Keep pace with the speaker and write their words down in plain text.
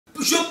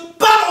Je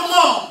parle au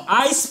monde.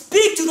 I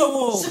speak to the Ce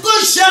world.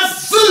 que j'ai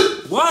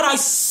vu, What I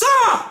saw,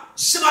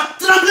 je vais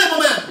trembler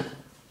moi-même.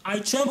 I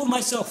tremble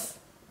myself.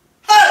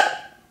 Hey!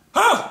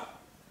 Oh,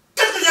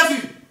 Qu'est-ce que j'ai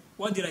vu?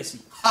 what did I see?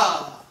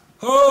 Ah!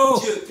 Oh,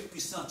 Dieu, tu es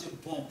puissant, tu es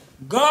bon.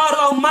 God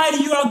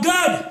Almighty, you are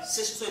good.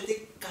 Ces choses ont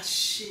été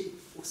cachées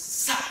aux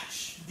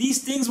sages.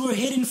 These things were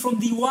hidden from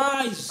the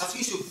wise. Parce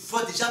qu'ils se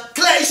voient déjà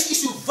clair, ils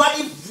se voient,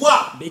 ils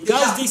voient. Because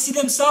déjà. they see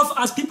themselves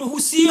as people who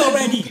see Mais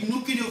already.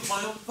 nous qui ne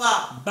voyons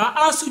pas, But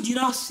us who do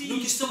not nous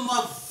qui see, sommes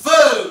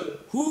aveugles,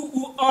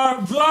 who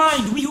are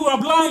blind, we who are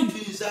blind,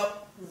 tu nous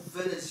as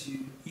ouvert les yeux.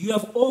 you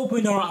have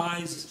opened our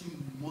eyes Tu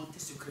montres tes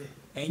secrets.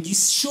 and you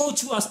show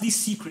to us these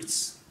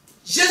secrets.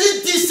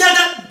 Jésus disait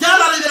dans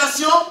la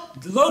révélation,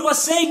 The Lord was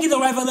saying in the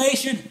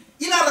Revelation,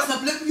 il a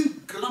rassemblé une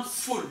grande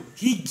foule.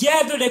 He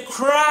gathered a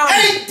crowd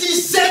Et il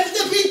disait,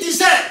 depuis il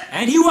disait,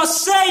 and He was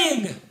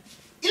saying,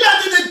 il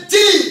a dit de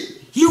dire,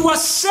 He was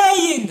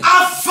saying,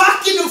 avant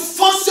qu'il ne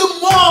fasse ce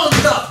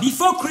monde,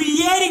 before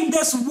creating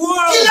this il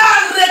world,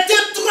 a arrêté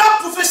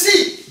 3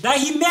 prophéties. that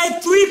He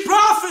made 3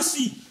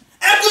 prophecies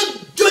Et que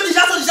 2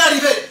 déjà sont déjà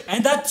arrivées.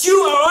 and that 2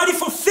 are already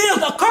fulfilled,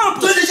 2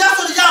 accomplished. déjà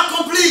sont déjà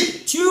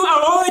accomplis. 2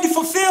 are already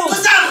fulfilled. Que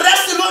ça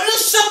reste seulement une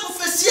seule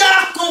prophétie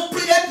à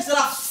accomplir et puis c'est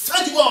la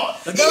fin du monde.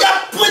 Il y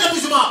a point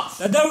d'amusement.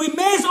 That there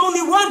remains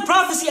only one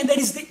prophecy and that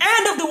is the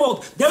end of the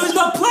world. There is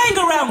no playing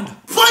around.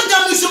 Point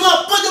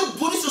d'amusement, point de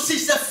bonus aussi,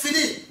 c'est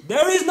fini.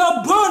 There is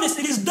no bonus.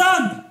 It is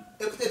done.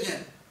 Écoutez bien.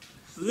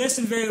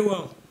 Listen very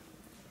well.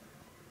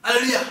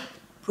 Alléluia.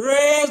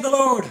 Praise the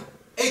Lord.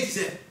 Et il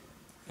disait,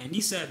 And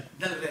He said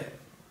dans le rêve,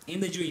 in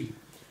the dream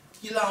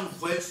qu'il a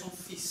envoyé son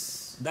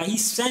fils. that He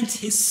sent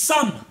His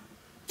Son.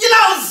 Il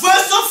a envoyé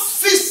son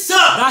fils.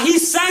 That He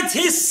sent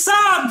His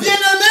Son.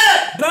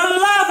 Bien-aimé. Il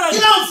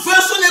Beloved. a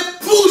envoyé son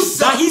épouse.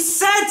 That He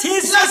sent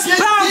His Il a bien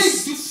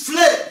spouse. dit du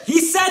flé. He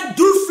said,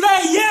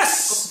 Dufle,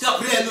 yes.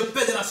 Gabriel, le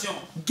père des nations.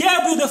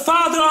 Gabriel, the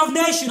father of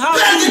nation. Père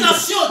des Hallelujah.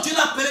 nations, Dieu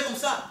l'appelait comme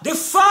ça. The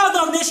father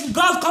of nation.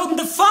 God called him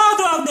the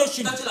father of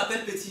nation. Quand tu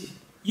l'appelles petit.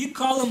 You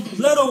call him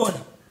little one.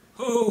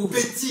 Oh,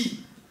 Petit.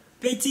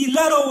 petit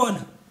little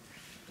one.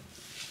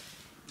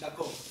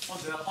 D'accord. On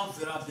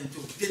verra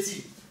bientôt.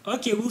 Petit.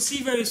 Okay, we'll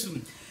see very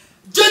soon.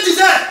 Dieu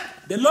disait,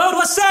 The Lord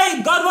was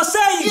saying, God was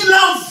saying, il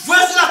l'a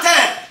envoyé sur la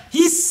terre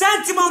He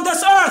sent him on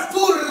this earth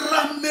pour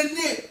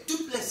ramener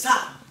toutes les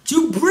âmes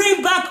to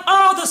bring back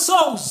all the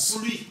souls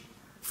pour lui.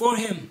 for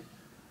him.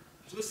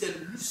 Parce que c'est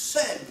lui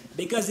seul.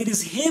 Because it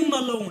is him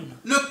alone,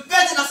 Le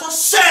Père des nations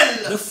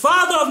seul. the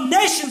Father of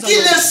nations Qui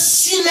alone,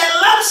 essuie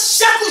les larmes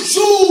chaque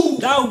jour.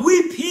 that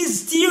weep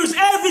his tears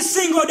every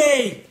single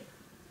day.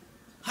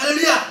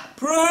 Alléluia.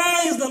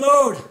 Praise the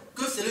Lord.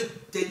 Que c'est le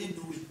dernier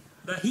Noé.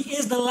 That he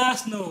is the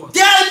last Noah.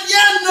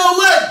 Dernier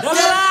Noé. The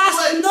Dernier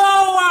last Noé.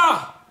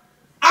 Noah.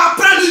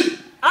 Après lui.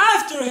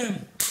 After him,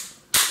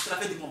 C'est la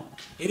fin du monde.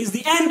 it is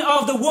the end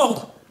of the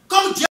world.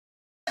 Comme Dieu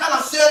a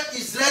la sœur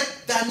Israël,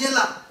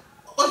 Daniela,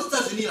 aux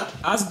États-Unis là.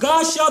 As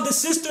God showed the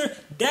sister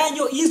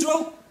Daniel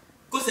Israel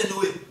Que c'est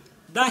Noé.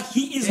 that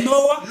he is Et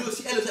Noah, lui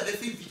aussi, elle aussi avait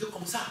fait une vidéo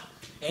comme ça.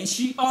 and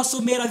she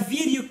also made a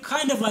video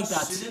kind of like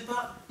that. Ce n'est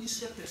pas une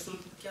seule personne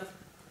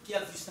qui a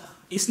vu ça.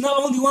 It's not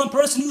only one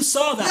person who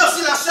saw Il y a that.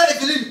 aussi la sœur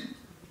Evelyne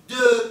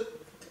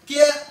qui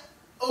est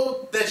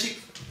au Belgique.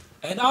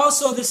 And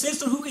also the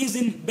sister who is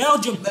in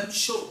Belgium. Même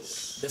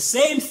chose. The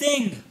same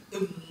thing. Et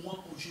moi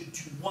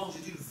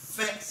aujourd'hui,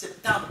 le 20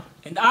 septembre,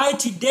 And I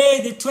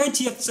today, the 20th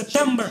j'ai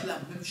September, dit la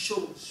même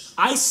chose.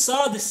 I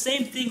saw the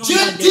same thing on Dieu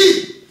that day.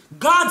 dit,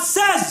 God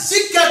says, si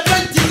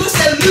quelqu'un dit que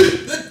c'est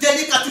lui, le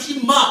dernier cartouche,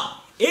 il ment.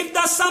 if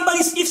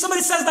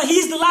somebody says that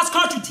he's the last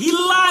cartridge, he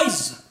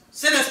lies.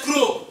 C'est un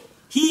escroc.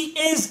 He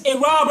is a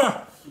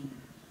robber.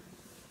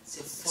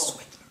 C'est fort.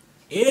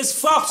 It is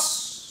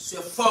false.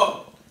 C'est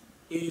fort.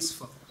 It is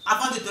false.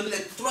 Avant de donner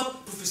les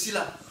 3 prophéties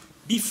là,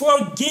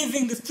 Before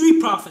giving the 3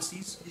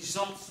 prophecies,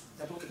 disons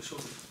d'abord quelque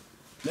chose.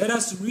 let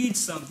us read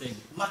something.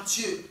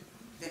 Matthieu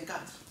 24.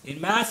 In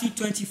Matthew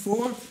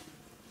 24,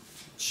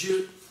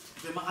 Dieu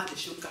vraiment a des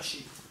choses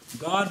cachées.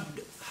 God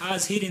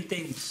has hidden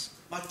things.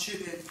 Matthieu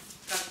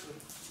 24,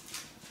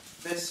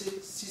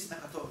 verset 6 à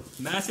 14.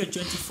 Matthew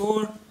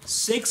 24,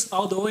 6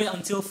 all the way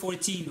until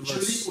 14 Je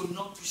lis verse. au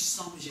nom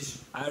puissant de Jésus.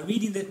 I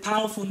read in the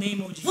powerful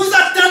name of Vous Jesus.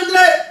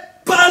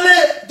 attendrez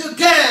parler de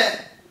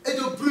guerre et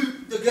de bruit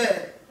de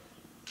guerre.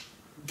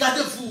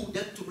 Gardez-vous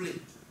d'être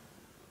troublés.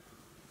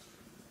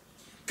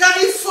 Car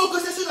il faut que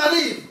ceci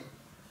arrive.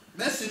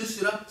 Mais ce ne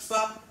sera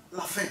pas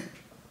la fin.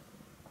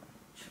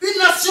 Une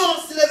nation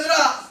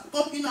s'élèvera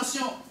contre une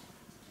nation.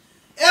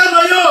 Et un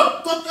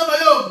royaume contre un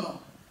royaume.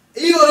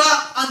 Et il y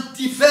aura en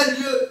divers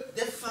lieux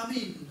des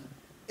famines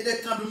et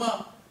des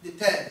tremblements de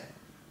terre.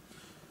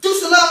 Tout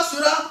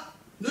cela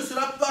ne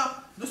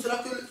sera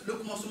que le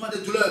commencement des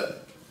douleurs.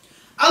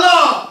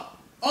 Alors,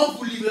 on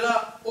vous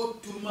livrera au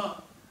tourment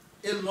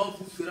et l'on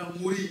vous fera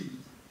mourir.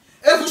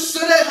 Et vous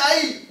serez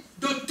haïs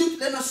de toutes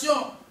les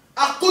nations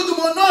à cause de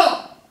mon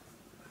nom.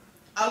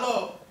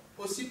 Alors,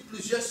 aussi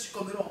plusieurs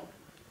succomberont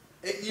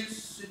et ils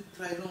se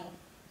trahiront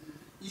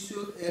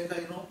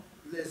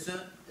les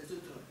uns les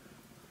autres.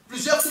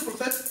 Plusieurs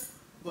prophètes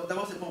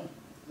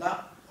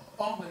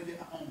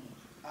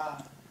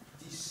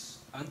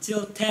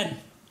until 10,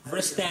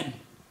 verse 10.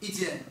 Il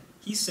dit,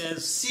 He says,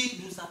 si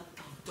nous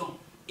attendons,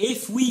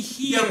 if we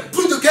il y a hear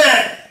plus de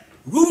guerre.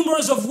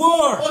 rumors of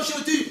war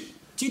Aujourd'hui,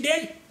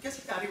 today,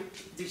 qu'est-ce qui arrive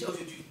déjà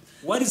aujourd'hui?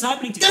 what is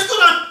happening Qu'est-ce today?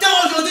 qu'on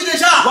entend aujourd'hui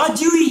déjà? What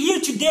do we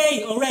hear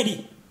today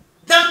already?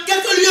 Dans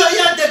quelques lieux, il y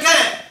a des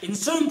guerres. In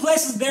certain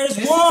places there is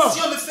Et war. si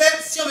on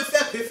me fait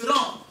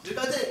référence,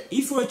 regardez,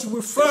 If we were to ce qui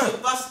refer se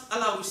passe à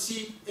la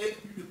Russie et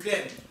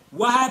l'Ukraine.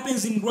 what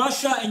happens in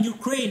Russia and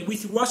Ukraine,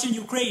 with Russia and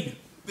Ukraine,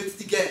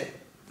 Petite guerre.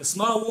 the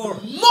small war,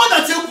 Le monde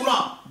entier est au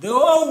courant. the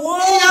whole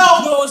world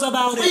Yeah. knows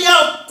about Il y it.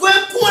 a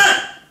un coin.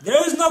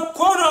 There is no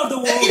corner of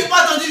the Et il n'est world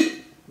pas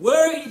attendu.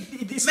 where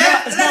it's Mais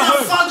not les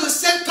heard. enfants de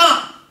 5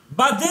 ans,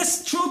 But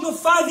this children of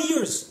 5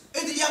 years,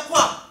 il dit, il y a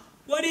quoi?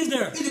 what is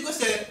there? Il dit que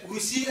c'est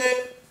Russie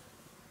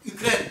et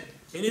Ukraine.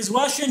 It is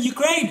Russia and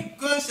Ukraine.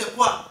 Que c'est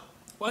quoi?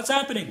 What's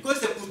happening? Que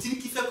c'est Poutine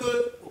qui fait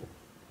que...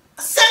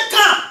 À 5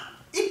 ans,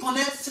 il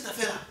connaît cette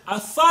affaire-là. At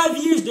 5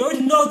 years, they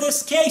already know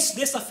this case,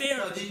 this Il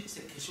affair, a dit,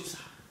 c'est quelque chose ça.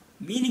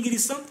 meaning it is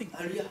something.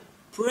 Alléluia.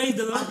 Praise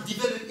the Lord. En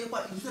divers, et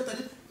quoi? Vous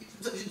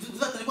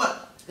attendez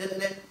quoi?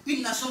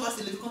 Une nation va se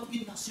lever contre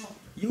une nation.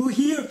 You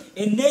hear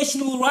a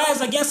nation will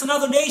rise against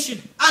another nation.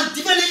 En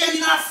divers, il y a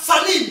une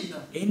famine.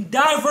 In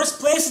diverse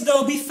places, there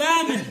will be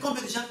famine.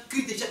 Combien de gens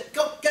crient déjà?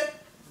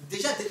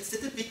 Déjà,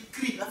 c'était pays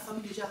crie, la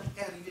famine déjà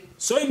est arrivée.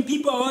 Certain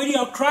people already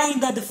are crying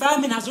that the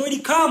famine has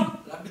already come.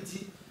 La Bible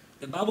dit,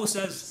 The Bible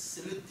says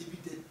c'est le début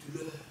des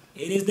douleurs.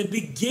 it is the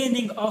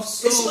beginning of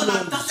Et si on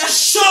entend sorrows.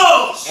 ces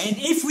choses, And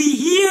if we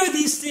hear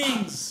these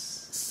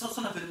things,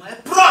 son avènement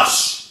est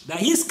proche. that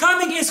his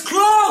coming is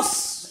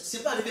close.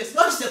 C'est pas arrivé, c'est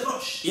pas que c'est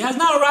proche. It has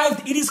not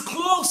arrived, it is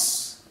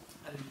close.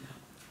 Alléluia.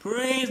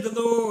 Praise the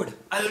Lord.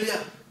 Alléluia.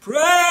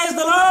 Praise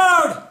the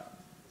Lord.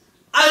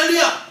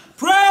 Alléluia.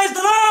 Praise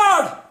the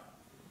Lord.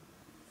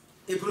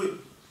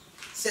 Hébreu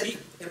 7,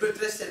 Hébreu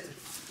 13, 7.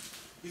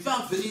 Il va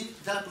en venir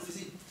dans la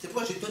prophétie. C'est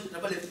pourquoi je donne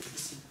d'abord les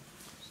prophéties.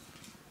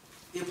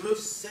 Hébreu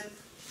 7,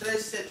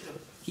 13, 7.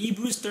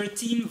 Hebrews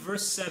 13,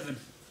 verse 7.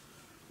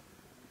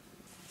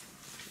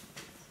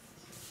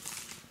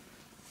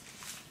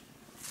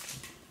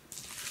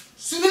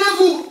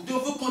 Souvenez-vous de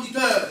vos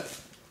conducteurs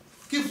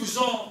qui vous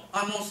ont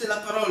annoncé la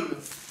parole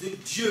de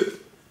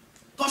Dieu.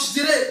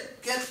 Considérez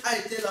quelle a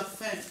été la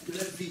fin de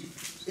leur vie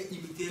et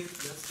imitez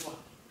leur foi.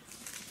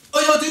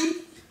 Aujourd'hui,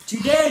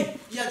 Today,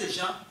 il y a des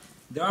gens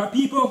there are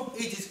people,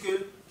 qui disent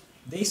que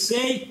they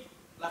say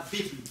la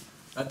Bible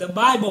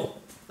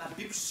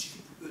suffit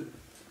pour eux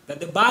that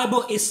the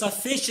Bible is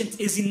sufficient,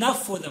 is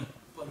enough for them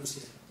pour aller au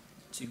ciel.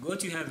 to go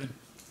to heaven.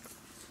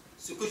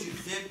 Ce que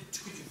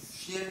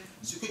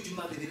tu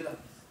m'as révélé là,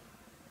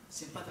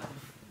 c'est pas ta vie.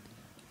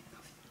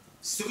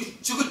 Ce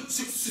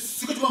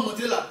que tu m'as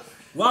montré là,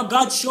 What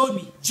God showed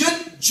me, Dieu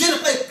n'a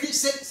pas écrit,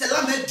 c'est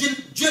là, mais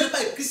Dieu n'a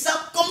pas écrit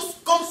ça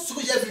comme ce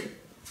que j'ai vu.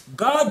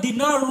 God did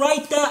not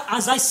write that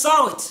as I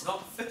saw it.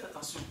 Donc faites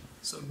attention,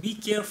 So be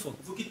careful.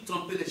 vous qui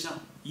trompez les gens,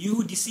 You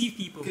who deceive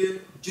people,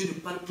 que Dieu ne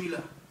parle plus là.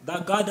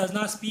 that God does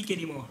not speak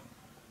anymore.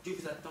 Dieu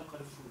vous attend quand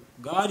il faut.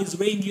 God is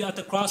waiting you at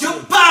the Dieu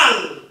crossroad.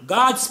 parle.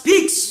 God Il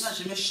speaks. n'a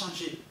jamais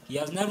changé. He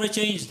has never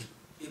changed.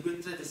 Hébreu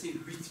 13, verset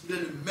 8, il est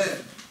le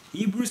même.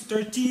 Hebrews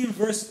 13,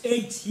 verse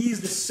 8. He is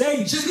the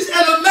same. Jésus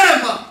est le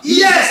même He is the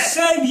hier,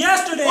 same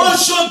yesterday,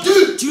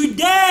 aujourd'hui,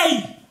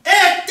 today,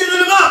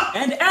 éternellement.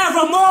 and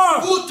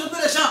evermore. Vous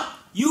trompez les gens,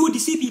 You who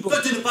deceive people,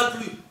 que Dieu ne parle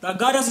plus. that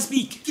God doesn't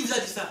speak. Qui vous a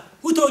dit ça?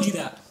 Who told you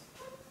that?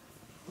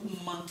 Vous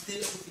mentez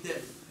aux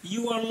fidèles.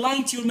 You are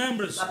lying to your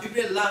members. La Bible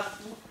est là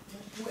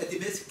pour aider.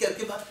 Mais si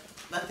quelqu'un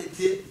va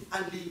t'aider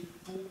à lire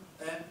pour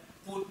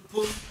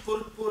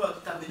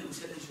t'amener au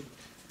ciel un jour.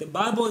 The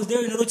Bible is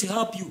there in order to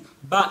help you.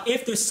 But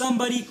if there's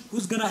somebody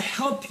who's going to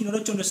help you in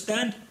order to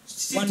understand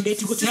one day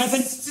to go to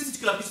heaven, Si tu dis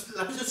que la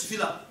Bible suffit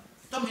là,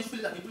 toi-même tu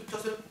lis la Bible, toi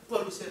seul pour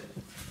aller au ciel.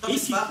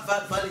 If you-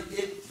 Va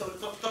l'aider, toi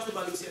seul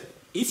va aller au ciel.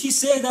 if you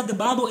say that the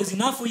Bible is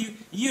enough for you,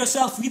 you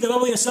yourself read the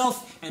Bible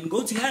yourself and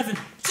go to heaven.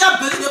 Tu as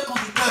besoin d'un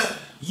conducteur.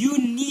 You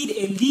need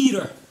a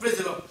leader. Praise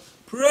the Lord.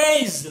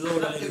 Praise the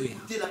Lord. Hallelujah.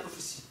 Écoutez la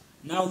prophétie.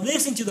 Now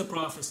listen to the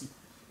prophecy.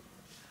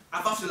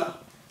 Avant cela,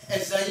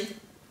 Esaïe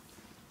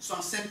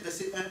 65,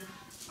 verset 1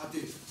 à 2.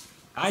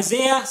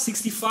 Isaiah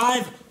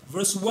 65,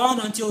 verse 1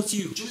 until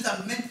 2. Je vous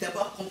amène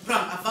d'abord à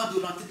comprendre avant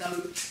de rentrer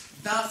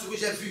dans ce que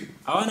j'ai vu.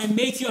 I want to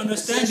make you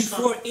understand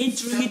before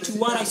entering into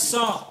what I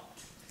saw.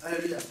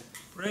 Alléluia.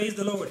 Praise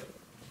the Lord.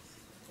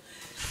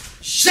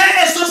 J'ai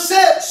exaucé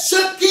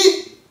ceux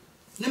qui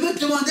ne me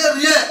demandaient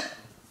rien.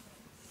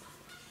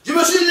 Je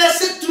me suis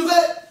laissé trouver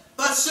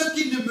par ceux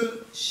qui ne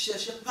me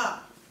cherchaient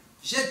pas.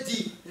 J'ai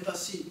dit, mais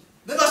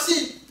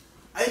voici,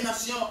 à une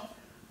nation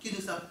qui ne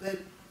s'appelait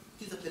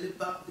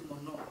pas de mon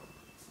nom.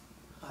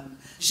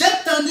 J'ai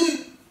tendu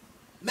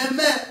mes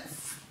mains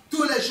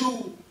tous les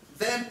jours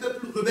vers un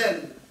peuple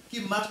rebelle qui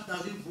marche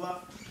dans une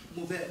voie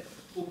mauvaise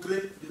au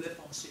gré de leurs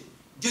pensées.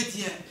 Dieu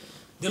dit,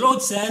 The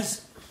Lord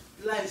says,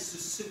 là,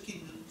 ceux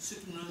qui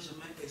n'ont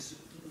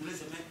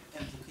jamais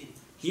invoqué.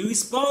 He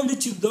responded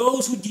to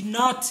those who did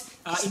not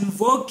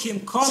invoke Him,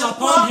 call C'est upon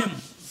pourquoi Him.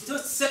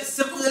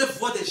 c'est pour vous allez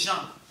voir des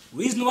gens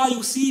Reason why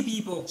you see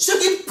people, ceux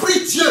qui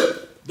prient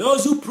Dieu,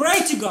 those who pray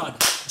to God,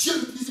 Dieu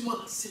utilise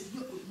moi,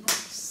 Seigneur, au nom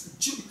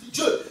de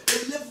Dieu,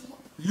 élève-moi.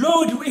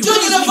 Lord, Dieu raise ne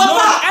le me, voit Lord,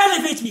 pas.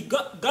 elevate me.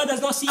 God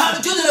does not see Ah,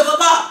 them. Dieu ne le voit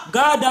pas.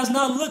 God does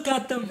not look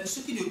at them. Mais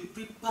ceux qui ne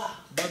prient pas,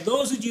 But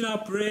those who do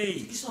not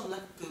pray, qui sont là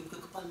quelque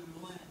part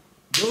loin,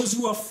 those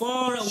who are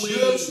far Dieu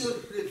away, se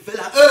révèle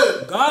à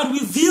eux. God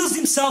reveals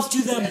himself to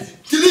Il them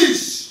les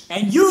utilise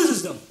and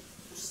uses them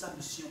pour sa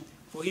mission.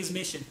 for his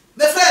mission.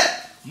 Mes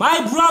frères,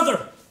 My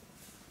brother,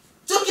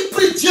 ceux qui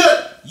prient Dieu,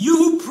 you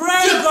who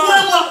pray Dieu,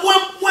 God,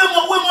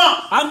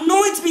 ouais-moi.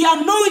 anoint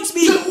me.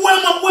 Dieu,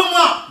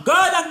 ouais-moi. God,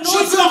 Je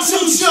anoint veux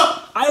l'onction.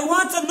 me. I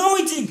want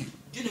anointing.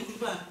 Dieu n'écoute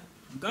pas.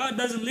 God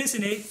doesn't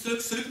listen, eh?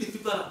 Celui qui ne prie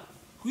pas là,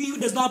 He who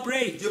does not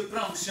pray, Dieu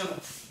prend l'onction là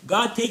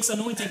God takes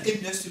anointing et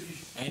met sur lui.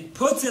 and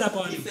puts it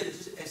upon Il him. fait des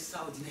choses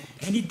extraordinaires.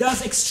 And he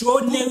does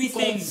extraordinary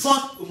things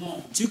Confronte au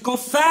monde. to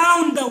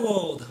confound the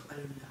world.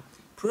 Alléluia.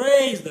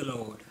 Praise the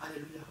Lord.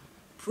 Alléluia.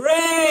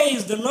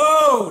 Praise the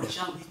Lord.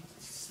 Jean 8,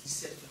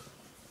 17.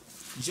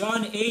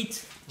 John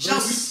 8, Jean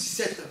 8, verse,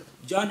 17.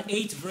 John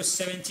 8, verse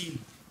 17.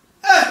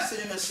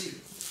 Seigneur, merci.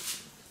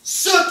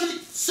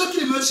 Ceux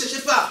qui ne me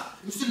cherchaient pas,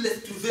 je me suis les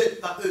trouvés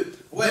par eux.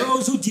 Ouais.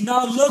 Those who did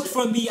not look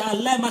for me, I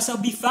let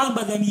myself be found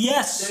by them. C'est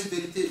Yes, une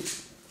vérité.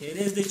 it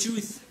is the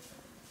truth.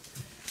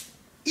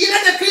 Il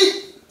est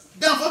écrit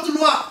dans votre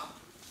loi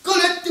que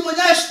le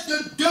témoignage de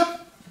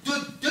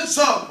deux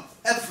hommes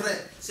est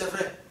vrai. C'est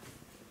vrai.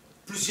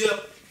 Plusieurs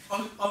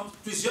ont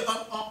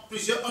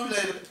eu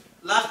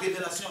la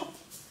révélation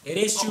It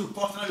is true.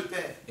 concernant le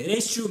Père. It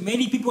is true.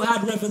 Many people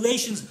had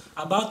revelations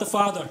about the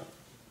Father.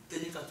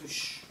 Dernier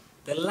cartouche.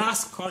 The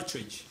last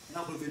cartridge.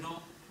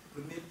 Maintenant,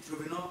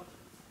 revenons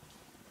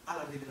à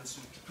la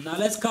révélation. Now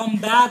let's come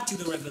back to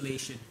the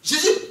revelation.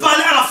 Jésus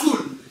parlait à la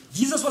foule.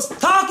 Jesus was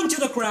talking to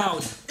the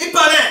crowd. Il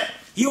parlait.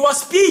 He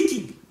was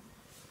speaking.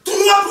 3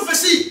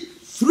 prophéties.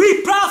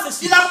 3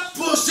 prophecies Il a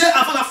posé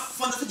avant la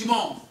fondation du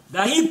monde.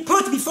 that he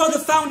put before the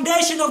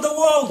foundation of the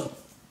world.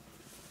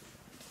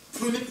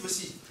 Première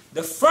prophétie.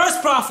 The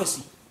first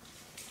prophecy.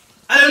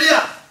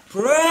 Alléluia.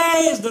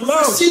 Praise the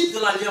Lord. Prophétie de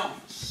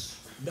l'alliance.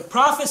 The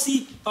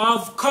prophecy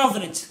of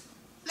covenant.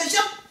 Les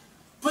gens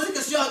posent une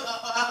question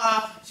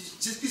à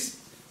Jésus-Christ.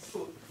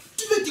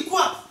 Tu veux dire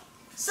quoi?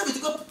 Ça veut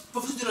dire quoi,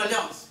 prophétie de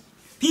l'alliance?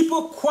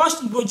 People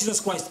question Lord Jesus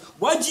Christ.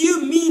 What do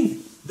you mean?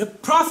 The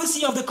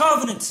prophecy of the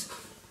covenant.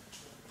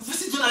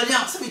 Prophétie de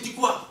l'alliance, ça veut dire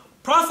quoi?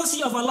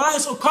 Prophecy of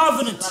alliance or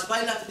covenant.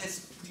 Là-bas, il a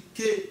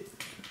expliqué.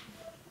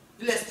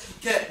 Il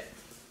expliquait.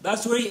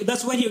 That's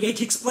when he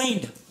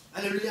explained.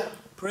 Alléluia.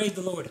 Praise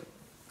the Lord.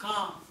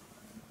 Quand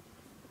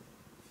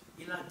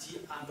il a dit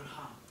à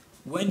Abraham,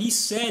 When he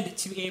said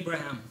to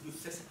Abraham de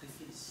faire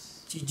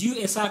sacrifice, to do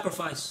a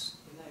sacrifice,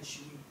 il a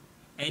échoué.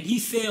 and he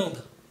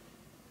failed,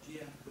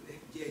 Dieu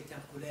a été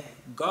en colère.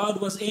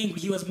 God was angry,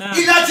 he was mad.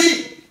 Il a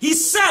dit, He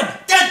said,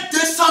 tes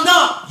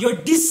descendants your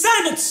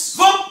descendants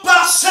vont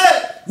passer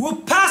will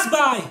pass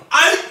by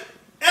à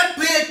un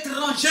pays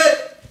étranger.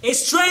 a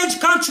strange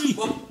country,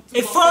 a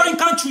Ils foreign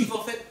country.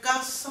 vont faire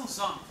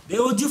 400 ans. They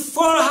will do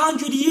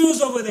 400 years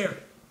over there.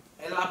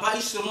 Et là-bas,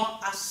 ils seront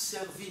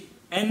asservis.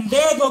 And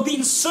they will be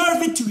in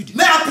servitude.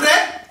 Mais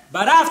après,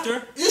 But after,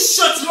 ils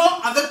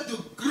sortiront avec de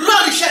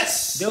grandes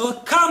richesses. they will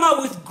come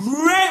out with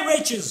great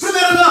riches.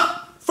 Premièrement,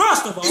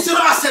 First of all, ils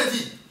seront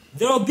asservis.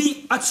 they will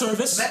be at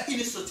service, Mais ils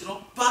ne sortiront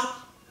pas,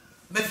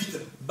 mais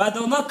vides. but they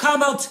will not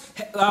come out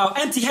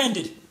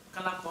empty-handed.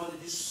 Quand la parole de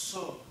Dieu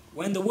sort,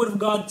 When the word of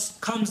God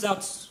comes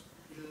out,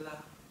 il a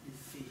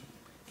effet.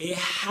 it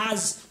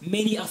has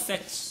many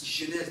effects.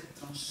 Genèse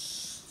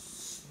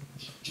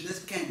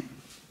 15.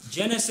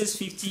 Genesis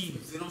 15.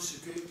 Nous verrons ce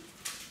que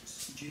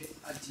Dieu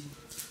a dit.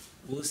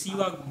 We'll see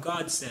what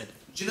God said.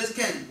 Genèse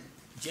 15,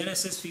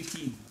 Genesis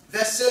 15.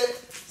 versets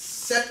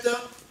 7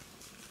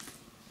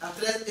 à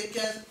 13 et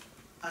 15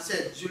 à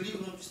 7. Je lis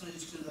au nom du Seigneur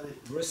Jésus-Christ de Nazareth.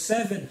 Verse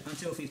 7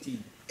 until 15.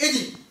 Il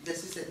dit,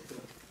 verset 7.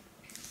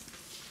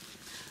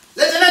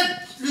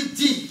 L'Éternel lui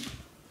dit,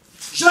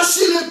 je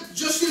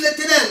suis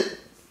l'Éternel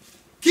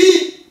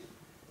qui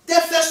t'ai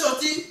fait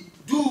sortir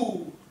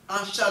d'Our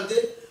en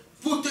Chaldée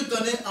pour te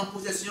donner en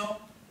possession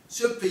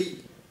ce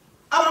pays.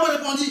 Abraham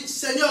répondit,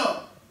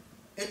 Seigneur,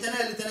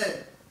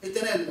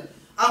 Éternel,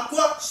 à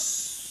quoi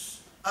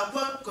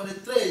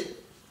connaîtrai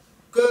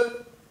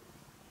que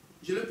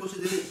je le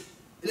posséderai?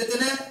 Et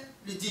l'Éternel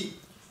lui dit,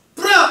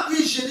 prends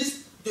une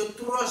génisse de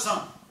 3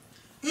 ans,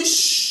 une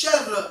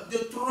chèvre de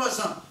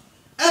 3 ans,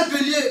 un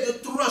bélier de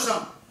 3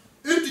 ans,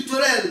 une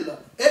tutorelle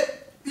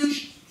et une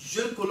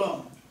jeune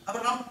colombe.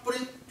 Abraham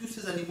prit tous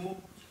ces animaux,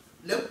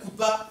 les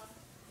coupa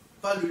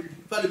par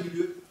le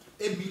milieu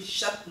et mit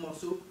chaque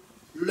morceau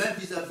l'un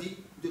vis-à-vis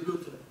de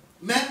l'autre.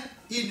 Mais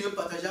il ne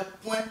partagea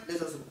point les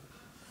oiseaux.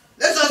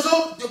 Les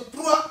oiseaux de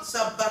proie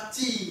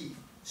s'abattirent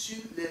sur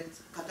les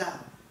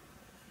cadavres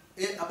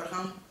et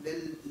Abraham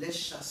les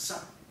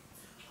chassa.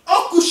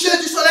 Au coucher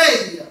du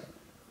soleil,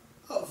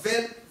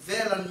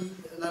 vers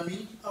la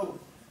nuit,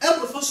 un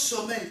profond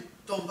sommeil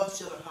tomba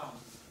sur Abraham.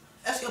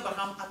 Est-ce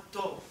qu'Abraham a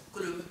tort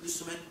que le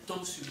sommeil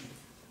tombe sur lui?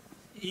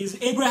 Is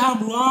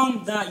Abraham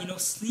wrong that,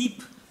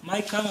 sleep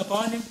might come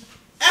upon him?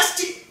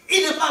 Est-ce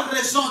qu'il n'a pas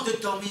raison de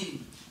dormir?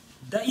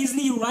 Isn't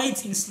he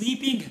right in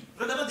sleeping?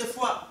 Regardez des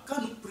fois,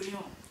 quand nous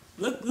prions,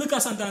 Look at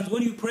sometimes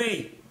when you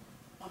pray,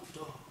 on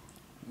dort.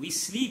 we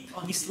sleep,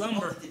 On we dit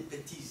slumber, des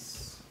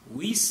bêtises.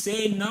 we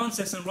say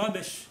nonsense and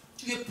rubbish.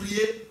 Tu veux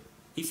prier,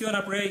 If you want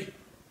to pray,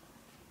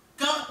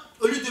 quand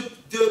au lieu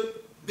de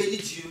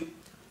bénir Dieu,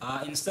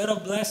 instead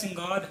of blessing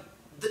God,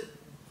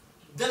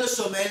 dans le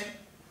sommeil,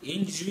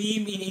 in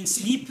dream, in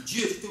sleep,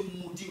 Dieu te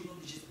maudit au nom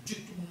de Jésus. Dieu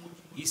te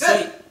maudit. you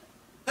say,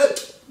 Hey!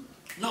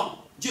 Non,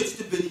 Dieu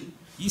te bénit.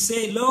 you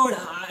say, Lord,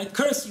 I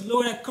curse you,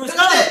 Lord, I curse you.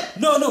 Regardez.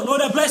 No,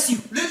 Lord, I bless you.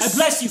 Le I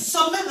bless you.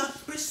 sommeil a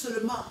pris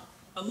seulement.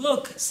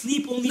 Look,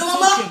 sleep only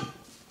Normalement, took him.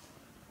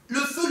 le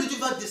feu de Dieu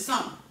va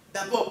descendre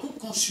d'abord pour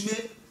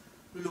consumer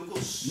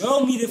l'holocauste.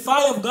 Normally, the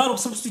fire of God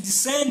was supposed to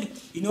descend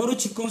in order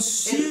to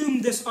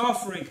consume this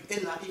offering. Et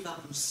là, il va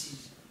réussir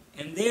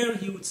And there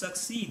he would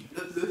succeed.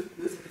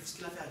 le sacrifice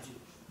qu'il a fait à Dieu.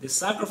 The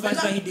sacrifice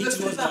that he Maintenant, did le feu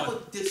towards n'est pas God.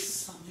 encore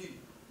descendu.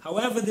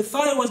 However, the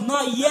fire was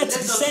not yet Les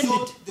descended.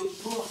 oiseaux de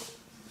proie,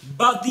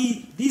 But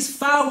these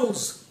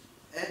fowls,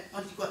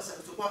 on dit quoi?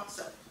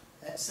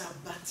 Ça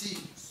bâtit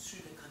sur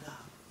les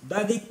cadavres.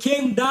 that they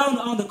came down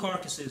on the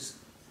carcasses.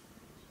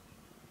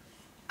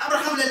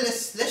 Abraham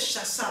les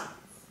chassa.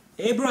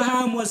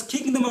 Abraham was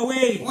kicking them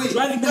away, Oui,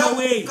 driving them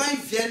away. quand ils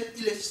viennent,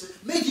 il les chasse.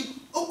 Mais il dit,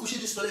 au coucher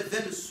du soleil,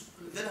 vers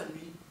la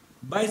nuit,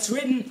 But it's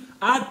written,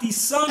 at the un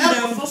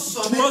sundown, profond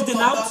sommeil towards the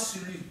tomba night,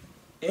 sur lui.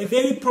 a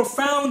very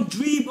profound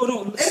dream,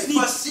 Et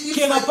voici, sleep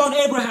came upon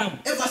Abraham.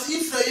 Et voici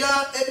une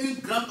frayeur et une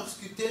grande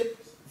obscurité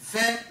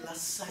vint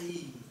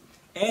l'assaillir.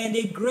 And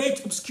a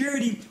great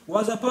obscurity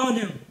was upon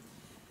him.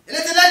 Et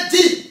l'Éternel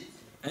dit,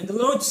 And the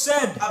Lord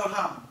said,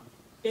 Abraham,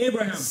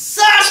 Abraham,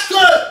 sache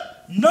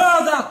que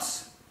know that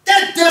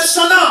tes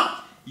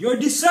descendants your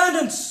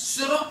descendants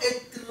seront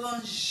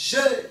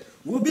étrangers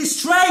will be dans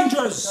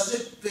strangers un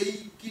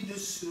pays qui ne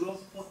seront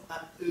point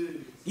à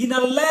eux. in a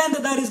land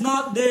that is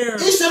not theirs.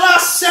 Ils seront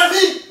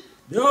asservis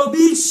They will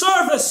be in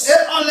service, et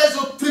on les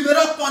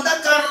opprimera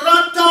pendant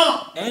 40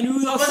 ans, and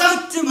we will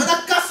afflict them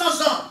pendant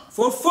 400 ans.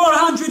 for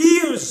 400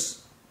 years.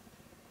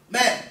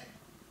 Mais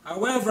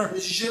However, je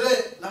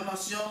jugerai la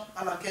nation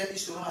à laquelle ils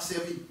seront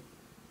asservis.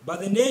 by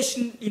the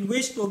nation in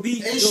which there will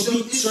be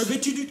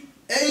servitude,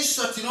 Et ils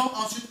sortiront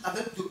ensuite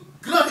avec de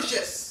grandes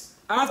richesses.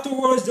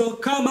 afterwards they'll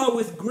come out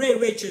with great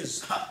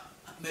riches.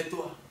 Mais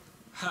toi,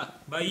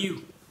 By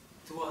you.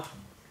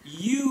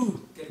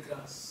 quelle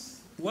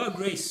grâce. What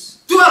grace.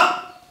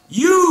 Toi,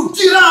 You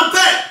tu iras en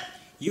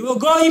paix will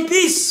go in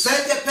peace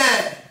vers tes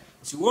pères.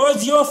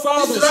 towards your Tu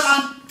fathers.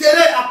 seras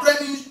enterré après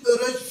une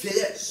heureuse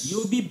vieillesse. You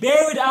will be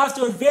buried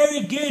after a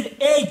very good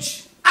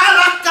age. À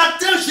la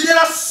 4e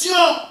génération,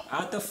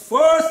 At the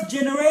 4th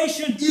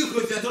generation, ils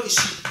reviendront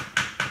ici.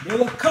 they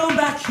will come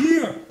back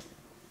here.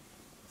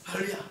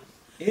 Alléluia.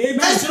 Amen.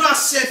 Ils seront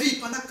asservis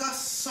pendant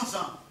 400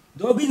 ans.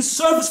 They will be in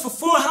service for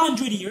 400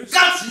 years.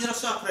 4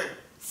 générations après,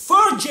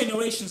 4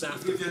 generations ils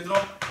after,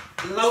 reviendront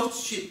là où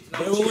tu es.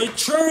 they will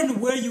return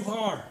where you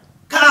are.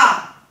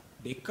 Car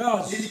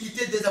Because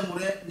l'iniquité des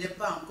Amoréens n'est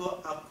pas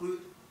encore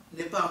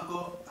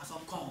à son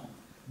comble.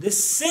 the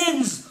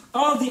sins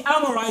of the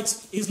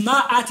Amorites is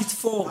not at its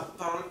full. La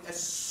parole est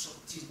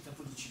sortie de la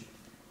bouche de Dieu.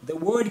 The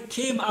word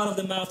came out of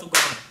the mouth of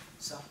God,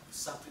 Ça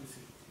a pris le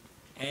feu.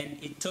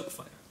 and it took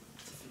fire.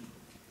 C'est fini.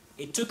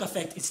 It took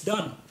effect. It's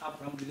done.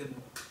 Abraham il est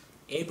mort.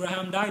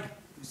 Abraham died.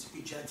 Mais ce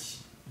que Dieu a dit,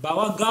 But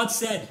what God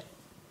said,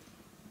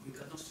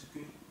 regardons ce que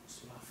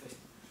cela a fait.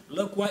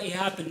 look what it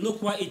happened.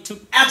 Look what it took.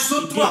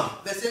 Exode It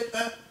 3, verset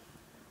 1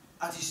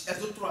 à 10.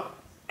 Exode 3,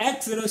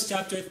 Exodus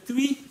chapter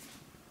 3,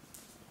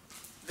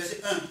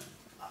 verset 1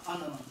 en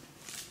avant.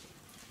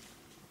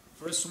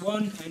 verse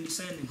 1 and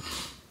descending.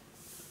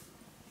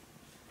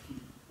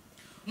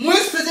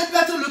 Moïse faisait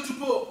perdre le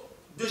troupeau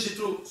de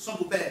Jéthro, son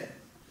beau-père,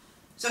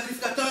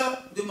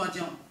 sacrificateur de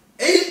Madian.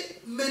 Et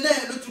il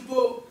menait le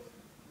troupeau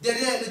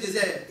derrière le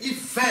désert. Il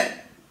vint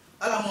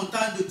à la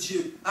montagne de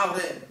Dieu, à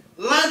Horeb.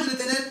 L'ange de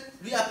l'Éternel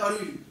lui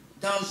apparut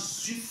dans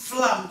une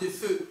flamme de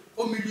feu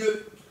au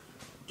milieu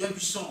d'un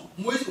buisson.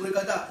 Moïse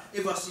regarda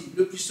et voici,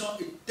 le buisson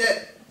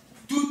était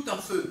tout en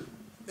feu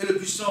et le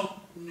buisson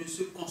ne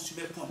se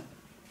consumait point.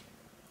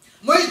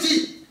 Moïse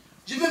dit,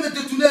 je vais me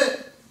détourner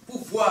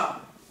pour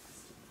voir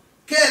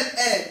quelle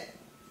est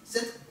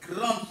cette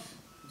grande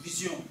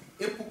vision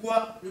et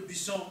pourquoi le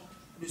buisson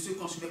ne se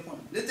consumait point.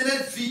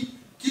 L'Éternel vit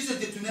qu'il se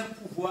détournait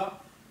pour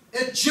voir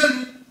et Dieu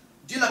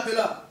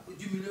l'appela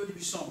du milieu du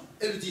buisson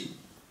et lui dit,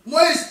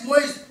 Moïse,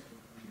 Moïse.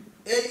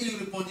 Et il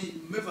répondit,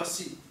 me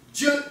voici.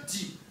 Dieu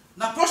dit,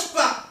 n'approche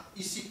pas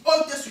ici,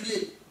 ôte tes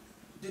souliers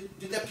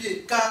de tes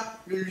pieds, car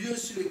le lieu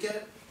sur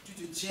lequel tu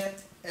te tiens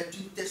est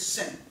une terre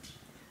sainte.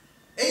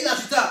 Et il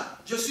ajouta,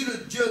 je suis le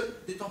Dieu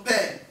de ton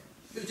père,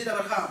 le Dieu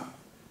d'Abraham,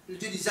 le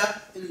Dieu d'Isaac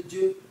et le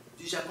Dieu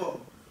de Jacob.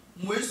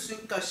 Moïse se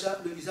cacha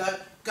le visage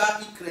car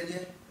il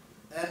craignait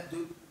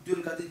de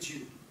regarder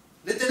Dieu.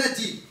 L'Éternel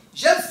dit,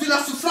 j'ai vu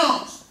la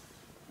souffrance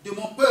de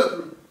mon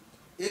peuple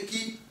et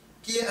qui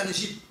est en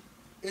Égypte,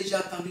 et j'ai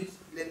entendu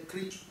les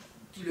cris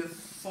qui le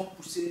font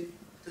pousser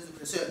ses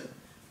oppresseurs.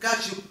 car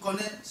je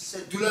connais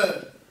ses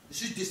douleurs. Je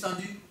suis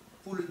descendu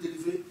pour le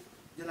délivrer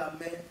de la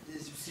main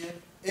des Égyptiens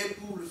et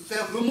pour le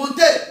faire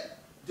remonter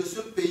de ce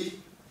pays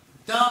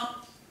dans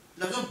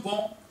un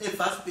bon et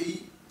vaste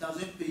pays, dans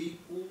un pays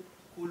où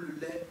coule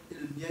le lait et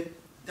le miel,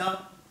 dans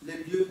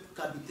les lieux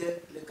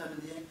qu'habitaient les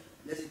Cananéens,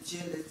 les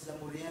Étiens, les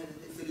Amoriens,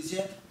 les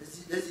Phérésiens,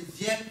 les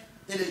Hiviens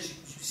et les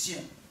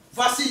Égyptiens.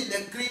 Voici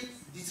les cris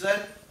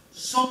d'Israël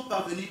sont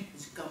parvenus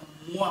jusqu'à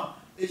moi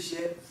et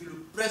j'ai vu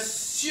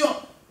l'oppression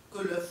que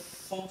leur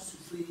font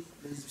souffrir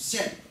les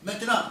Égyptiens.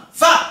 Maintenant,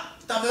 va,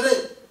 je t'enverrai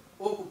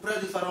auprès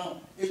de Pharaon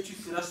et tu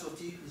feras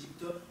sortir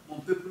l'Égypte, mon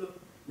peuple,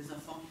 les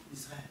enfants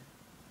d'Israël.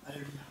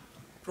 Alléluia.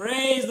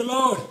 Praise the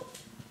Lord.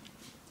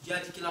 Dieu a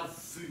dit qu'il a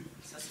vu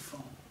sa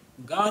souffrance.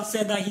 God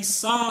said that he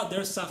saw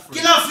their suffering.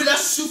 Qu'il a vu la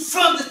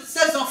souffrance de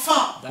ses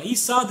enfants. That he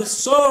saw the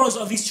sorrows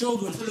of his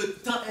children. Parce que le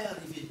temps est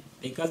arrivé.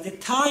 Because the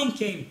time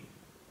came.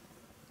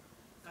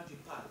 Quand je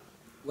parle,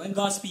 when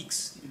God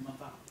speaks, il ne ment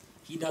pas.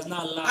 he does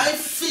not Quand lie. il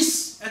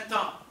fixe un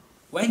temps,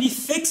 When he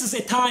fixes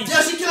a time, Dieu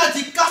a dit qu'il a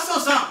dit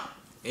 400 ans.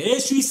 it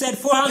is true he said Et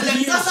 400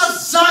 les years.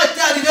 400 ans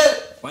étaient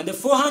arrivés. When the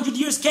 400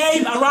 years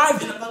came,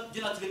 arrived,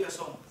 Dieu n'a trouvé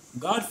personne.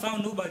 God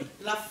found nobody.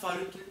 Il a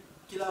fallu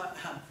qu'il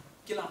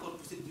a encore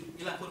poussé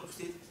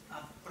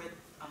après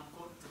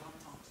encore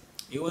 30 ans.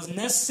 It was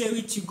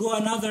necessary to go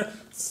another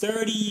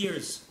 30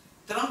 years.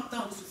 30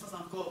 ans de souffrance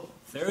encore.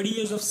 30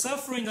 years of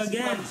suffering C'est pas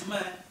again. doucement,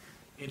 hein.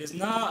 It is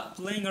not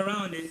playing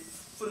around it. Il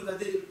faut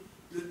regarder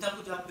le temps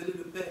que tu as appelé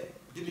le Père,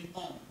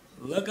 2011.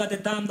 Look at the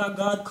time that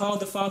God called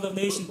the Father of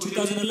Nations,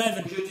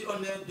 2011. Aujourd'hui,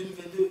 on est en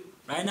 2022.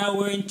 Right now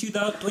we're in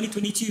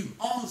 2022.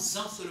 11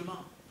 ans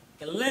seulement.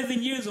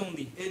 11 years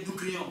only. Et nous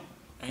crions.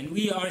 And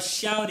we are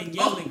shouting,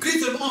 On yelling. crie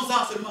seulement 11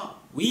 ans seulement.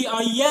 We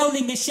are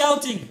yelling and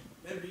shouting.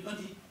 Même lui, on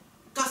dit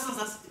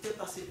 400 ans étaient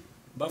passés.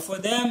 But for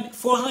them,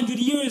 400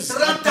 years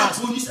 30 have ans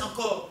passed. bonus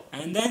encore.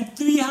 And then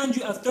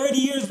 30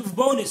 years of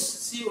bonus.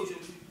 Si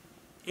aujourd'hui,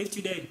 If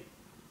today,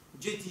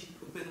 Dieu dit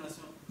au Père des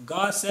Nations,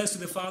 God says to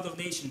the Father of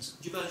Nations,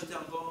 Dieu va ajouter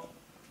encore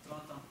 30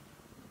 ans.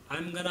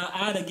 I'm going to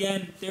add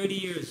again 30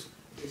 years.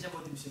 Les gens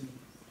vont démissionner.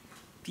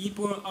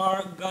 People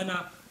are going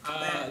to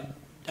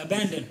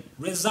abandon,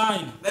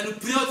 resign. Mais nous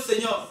prions au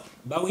Seigneur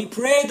But we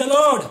pray the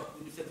Lord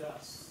de nous faire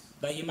grâce.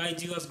 that He might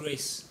do us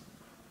grace.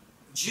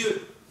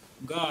 Dieu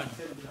God,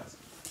 fait nous grâce.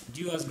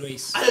 do us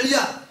grace.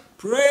 Alléluia.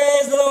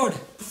 Praise the Lord.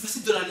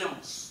 Prophétie de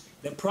l'Alliance.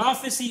 The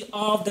prophecy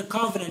of the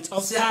covenant,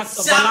 of C'est pact,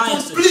 of c'est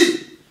alliances.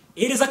 accompli.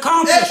 It is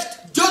accomplished.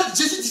 Et Dieu,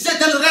 Jésus disait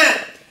dans le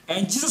rêve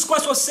And Jesus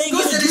Christ was saying que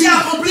in c'est a déjà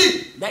dream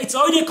accompli. that it's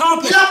already Il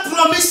accomplished. a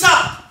promis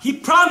ça. He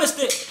promised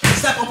it.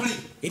 C'est accompli.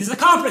 It is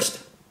accomplished.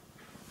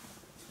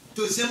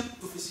 Deuxième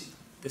prophétie.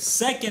 The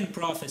second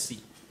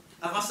prophecy.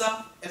 Avant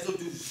ça, Exode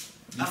 12.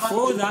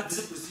 Before Avant that-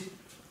 deuxième prophétie,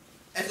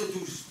 Exode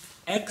 12.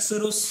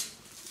 Exodus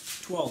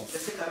 12,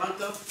 Verset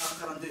 40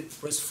 à 42.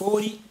 verse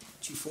 40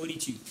 to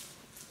 42.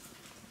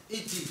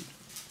 Il dit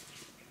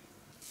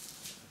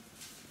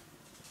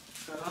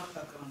 40 à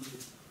 42.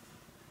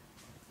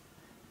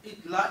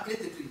 Là, il est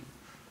écrit.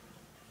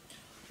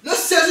 Le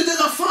séjour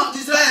des enfants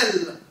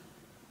d'Israël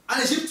en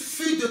Égypte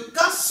fut de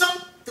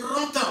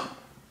 430 ans.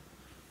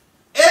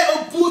 Et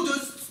au bout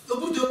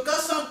de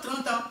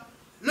 430 ans,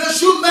 le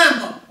jour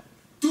même,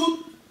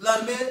 toute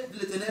l'armée de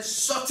l'Éternel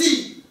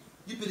sortit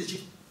du pays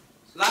d'Égypte.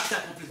 Là, c'est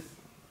accompli.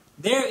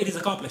 There it is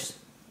accomplished.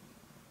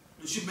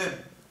 Le jour même.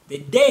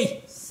 The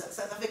day, Ça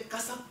fait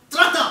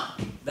 430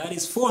 ans. that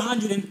is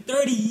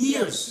 430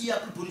 years. Il y a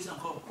plus de bonus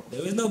encore.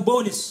 There is no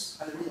bonus.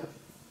 Alléluia.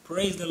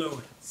 Praise the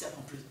Lord. C'est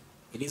accompli.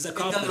 It is Et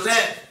dans le accomplished.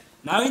 rêve,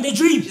 Now in the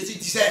dream, Jésus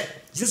disait,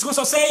 Jesus Christ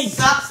was saying,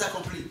 ça c'est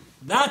accompli.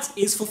 that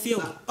is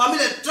fulfilled. Parmi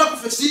les trois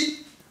prophéties,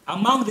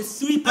 Among the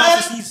three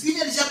prophecies, une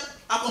est déjà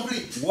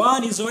accomplie.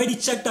 one is already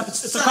checked up, it's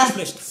Ça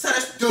accomplished.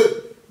 reste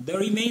deux. There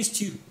remains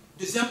two.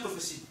 Deuxième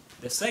prophétie.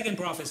 The second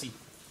prophecy.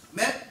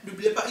 Mais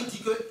n'oubliez pas, il dit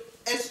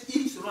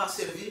qu'ils seront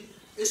asservis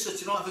et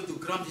sortiront avec de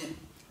grands biens.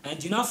 And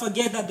do not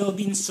forget that they'll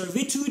be in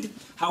servitude,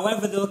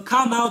 however, they'll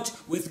come out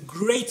with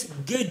great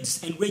goods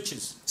and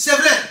riches. C'est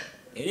vrai.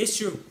 It is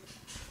true.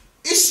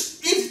 Ils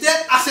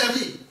étaient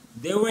asservis.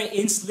 They were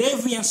in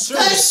slavery and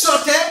Quand ils service.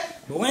 sortaient,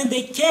 But when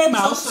they came ils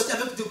sont out, sortis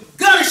avec de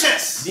grandes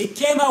richesses. they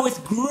came out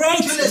with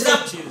great Dieu les a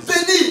riches.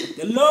 bénis.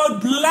 The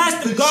Lord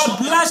blessed them. God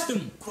blessed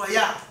them.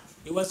 Incroyable.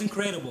 It was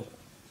incredible.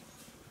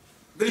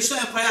 Bénédiction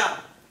incroyable.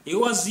 It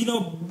was,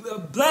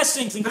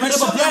 blessings,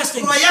 incredible Bénédiction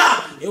blessings.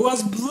 incroyable. It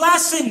was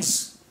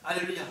blessings.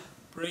 Alléluia.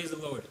 Praise the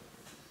Lord.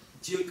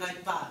 Dieu, quand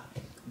il parle,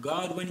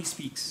 God, when He il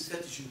speaks,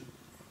 fait toujours.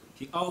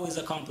 He always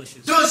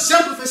accomplishes.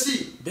 Deuxième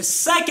prophétie. The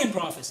second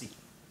prophecy,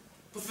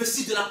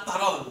 Prophétie de la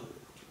parole.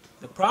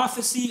 the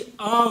prophecy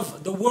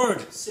of the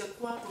Word. C'est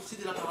quoi la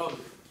prophétie de la parole?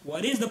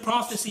 What is the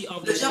prophecy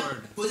of the Les gens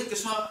Word? posaient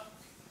question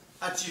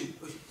à Dieu.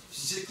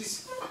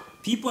 Jésus-Christ.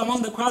 People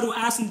among the crowd were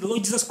asking the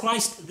Lord Jesus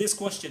Christ this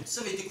question.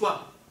 Ça veut dire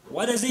quoi?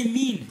 What does it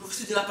mean?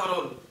 Prophétie de la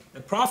parole. The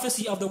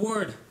prophecy of the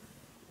Word.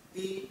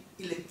 Et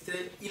il est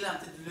en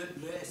train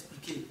de leur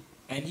expliquer.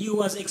 And He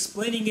was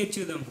explaining it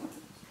to them.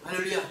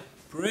 Alléluia.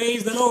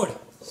 Praise the Lord.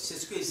 C'est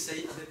ce que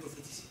Isaïe avait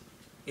prophétisé.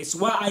 It's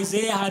what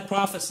Isaiah had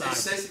prophesied.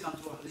 Isaïe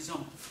 53,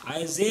 lisons.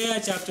 Isaiah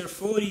chapter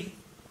 43,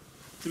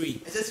 Isaïe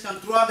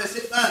 53,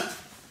 verset 1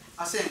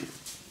 à 5.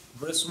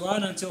 verse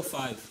 1 until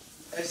 5.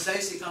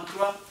 Isaïe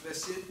 53,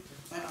 verset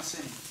 1 à 5.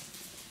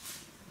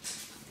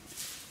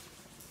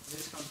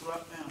 Isaïe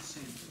 53, 1 à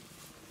 5.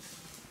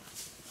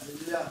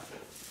 Alléluia.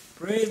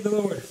 Praise the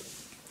Lord.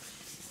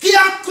 Qui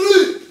a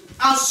cru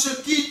à ce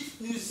qui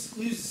nous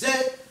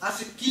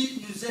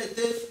a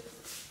été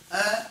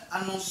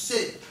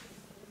annoncé?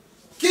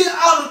 Qui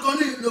a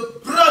reconnu le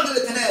bras de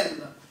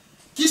l'Éternel,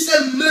 qui s'est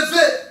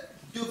levé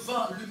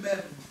devant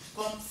lui-même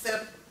comme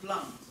faible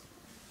plante,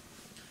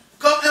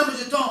 comme un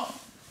rejeton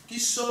qui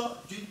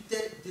sort d'une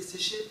tête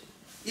desséchée?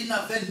 Il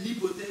n'avait ni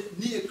beauté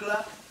ni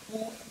éclat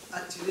pour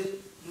attirer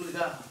nos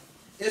regards,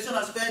 et son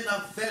aspect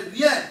n'avait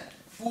rien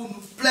pour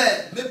nous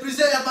plaire,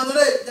 méprisé et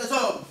abandonné des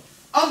hommes,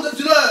 homme de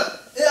douleur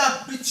et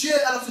habitué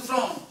à la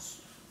souffrance,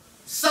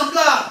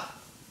 semblable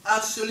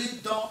à celui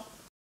dont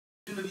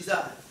le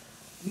visage.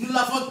 Nous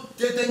l'avons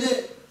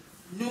dédaigné,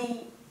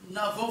 nous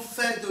n'avons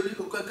fait de lui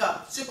aucun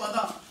cas.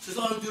 Cependant, ce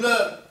sont nos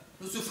douleurs,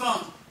 nos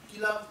souffrances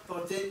qu'il a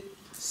portées,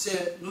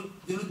 c'est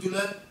de nos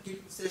douleurs qu'il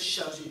s'est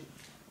chargé.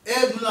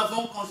 Et nous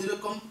l'avons considéré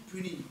comme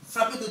puni,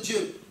 frappé de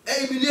Dieu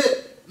et humilié.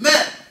 Mais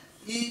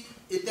il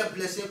était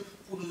blessé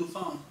pour nos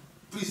offenses,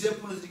 brisé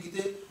pour nos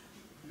iniquités.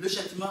 Le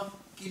châtiment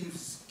qui nous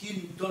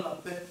donne la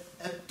paix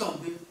est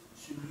tombé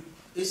sur lui.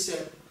 Et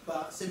c'est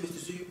par ces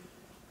mystères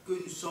que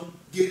nous sommes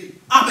guéris.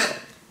 Amen.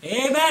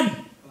 Amen.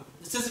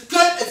 C'est ce que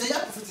Isaïe a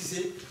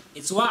prophétisé.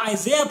 It's what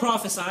Isaiah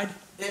prophesied,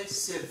 Et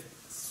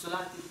cela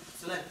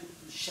a été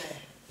chair.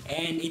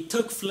 and it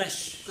took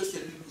flesh. Que c'est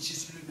lui,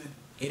 Jésus lui-même.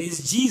 It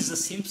is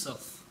Jesus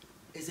himself.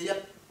 Isaïe a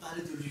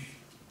parlé de lui.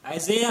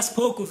 Isaiah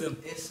spoke of him,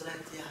 Et cela a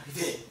été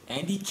arrivé.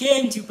 and he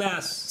came to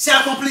pass. C'est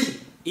accompli.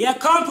 He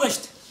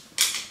accomplished.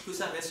 Que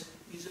ça reste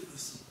une seule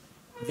prophétie.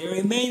 There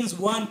remains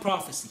one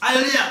prophecy.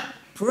 Alléluia.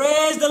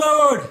 Praise the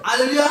Lord.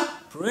 Alléluia.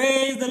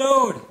 Praise the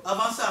Lord.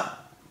 Avant ça,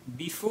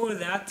 Before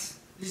that,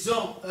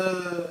 lisons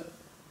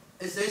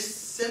Isaïe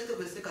 7,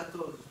 verset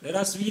 14. let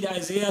us read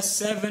Isaiah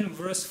 7,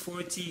 verse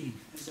 14.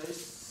 Isaïe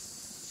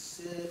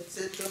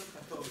 7,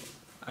 14.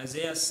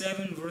 Isaiah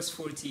 7, verse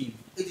 14.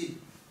 Il dit,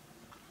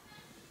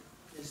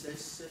 Isaïe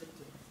 7,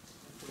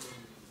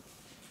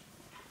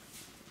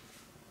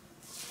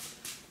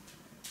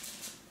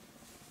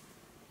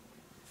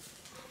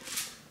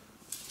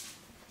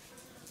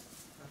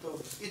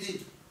 14. Il dit,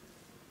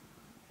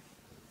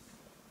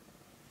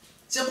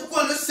 c'est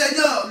pourquoi le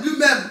Seigneur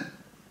lui-même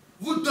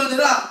vous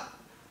donnera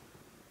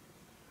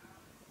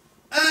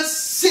un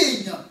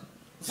signe.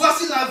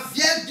 Voici la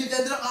vierge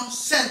deviendra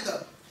enceinte.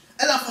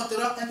 Elle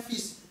enfantera un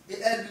fils et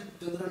elle lui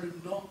donnera le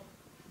nom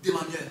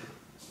d'Emmanuel.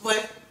 Vous voyez,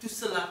 tout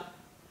cela,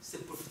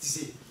 c'est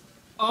prophétisé.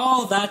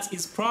 All that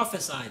is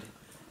prophesied.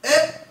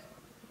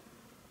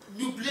 Et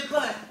n'oubliez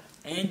pas, hein,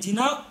 And do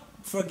not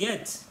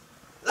forget,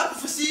 la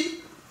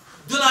prophétie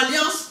de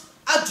l'alliance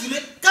a duré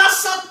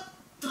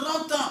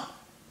 430 ans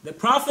the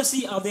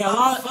prophecy of the,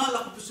 avant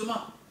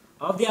l'accomplissement.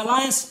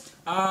 alliance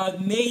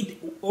made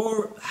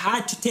or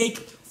had to take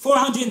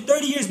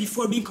 430 years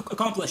before being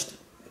accomplished.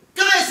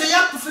 Quand Isaïe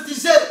a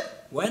prophétisé,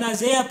 When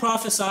Isaiah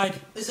prophesied,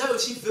 Isaïe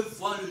aussi veut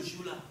voir le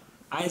jour là.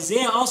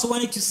 Isaiah also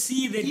wanted to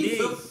see the Il day.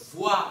 veut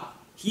voir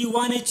He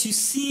wanted to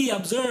see,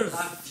 observe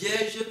la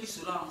vierge qui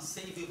sera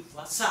enceinte. Il veut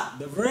voir ça.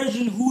 the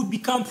virgin who would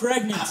become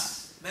pregnant.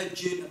 Mais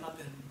Dieu n'a pas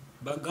permis.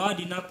 But God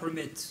did not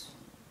permit.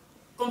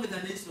 Combien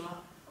d'années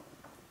cela?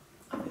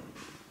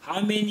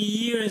 How many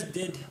years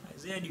did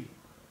Isaiah do?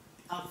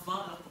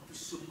 Avant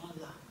l'accomplissement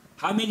là.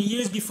 How many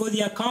years before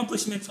the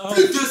accomplishment of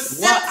Plus de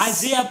what sept-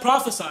 Isaiah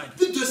prophesied?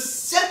 Plus de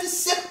 7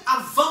 siècles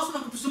avant son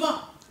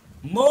accomplissement.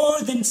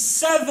 More than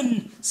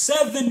seven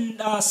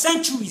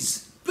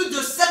centuries. Plus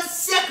de 7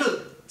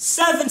 siècles.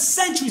 7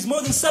 centuries,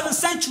 more than 7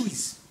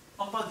 centuries.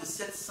 On parle de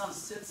 700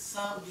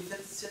 ou bien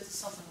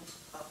 700 ans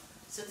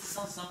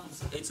comme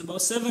ça. It's about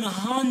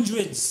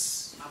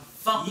 700s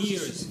Avant que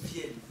Years. Jésus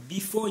vienne.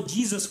 before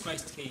Jesus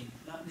Christ came.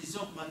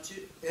 Lisons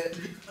Matthieu,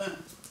 Luc 1,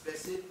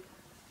 verset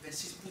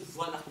 26 pour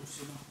voir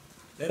l'accomplissement.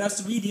 Let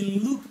us read in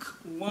Luke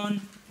 1,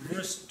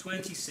 verse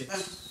 26. 1,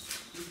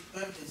 Luc 1,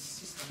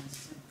 26 à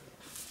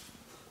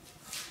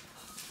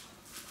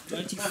 25.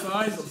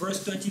 25, verse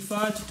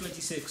 25 to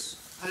 26.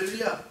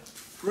 Alléluia.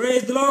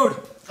 Praise the Lord.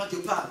 Quand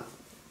Dieu parle,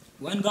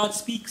 When God il le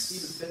speaks,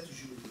 fait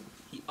toujours.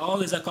 He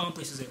always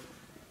accomplishes it.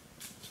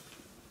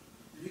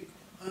 Luc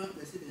 1,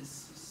 verset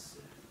 26.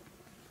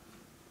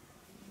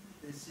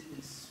 Verset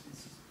 26.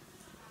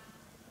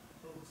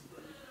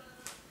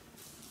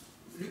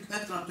 Luc 1,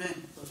 31.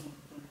 Pardon,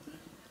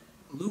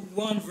 31. Luke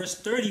 1, verse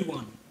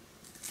 31.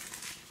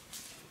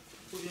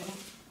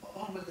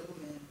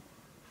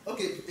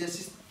 Ok,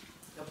 26.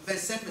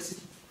 25, verset.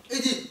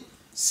 Il dit,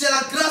 c'est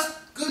la grâce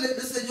que le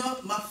Seigneur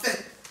m'a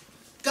faite.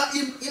 Quand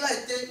il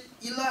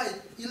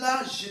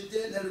a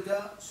jeté les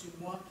regards sur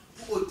moi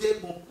pour ôter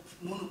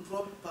mon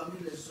opprobre parmi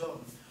les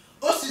hommes.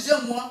 Au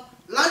sixième mois,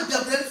 l'ange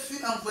Gabriel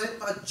fut envoyé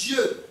par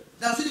Dieu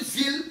dans une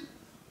ville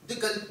de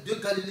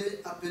Galilée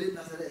appelée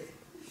Nazareth,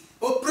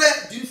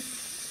 auprès d'une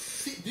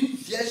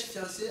vierge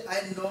fiancée à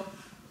un homme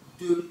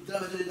de la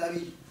maison de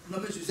David,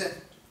 nommé Joseph.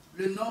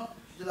 Le nom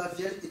de la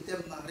vierge était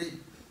Marie.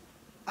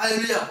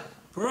 Alléluia.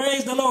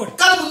 Praise the Lord.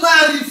 Quand le moment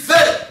est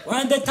arrivé,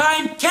 When the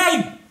time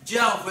came, Dieu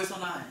a envoyé son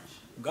ange.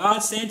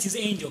 God sent his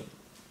angel.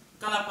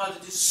 Quand la parole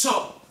de Dieu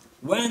sort,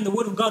 When the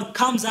word of God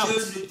comes out,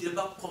 Dieu ne dit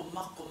pas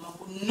comment.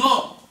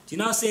 Non. do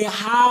not say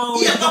how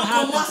Il n'y it's a going to pas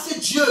comment, happen. c'est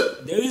Dieu.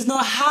 There is no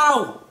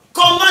how.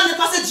 Comment n'est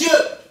pas c'est Dieu.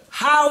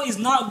 How is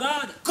not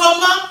God.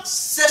 Comment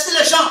chercher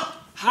les gens.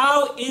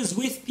 How is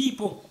with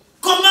people.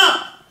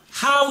 Comment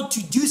How to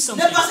do n'est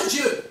something pas c'est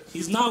Dieu.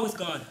 is not with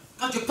God.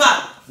 Quand tu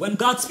parles, When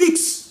God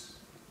speaks,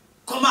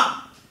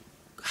 comment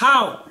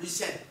how lui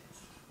sait.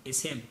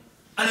 is Him.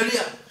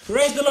 Alléluia.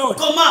 Praise the Lord.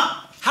 Comment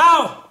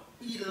How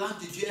l'ange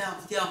de Dieu a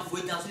été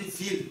envoyé dans une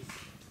ville.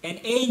 an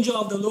angel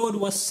of the Lord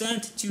was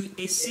sent to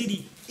a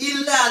city.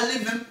 Il est allé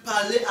même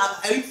parler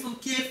à une femme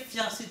qui est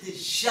fiancée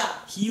déjà.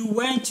 He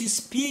went to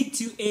speak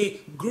to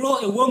a girl,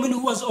 a woman who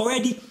was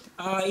already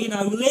in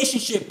a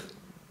relationship.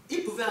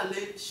 Il pouvait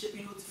aller chez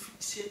une autre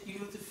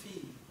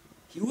fille.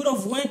 He would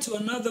have went to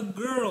another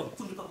girl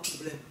Pour ne pas avoir de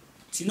problème.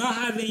 to not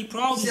have any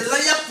problems. C'est là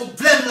il y a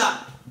problème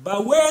là.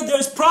 But where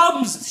there's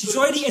problems, she's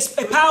already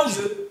espoused.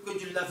 Que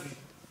Dieu l'a vu.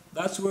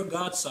 That's where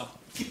God saw.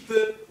 Qui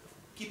peut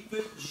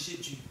juger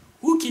Dieu?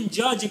 Who can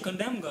judge and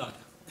condemn God?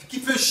 Qui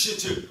peut juger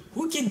Dieu?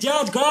 Who can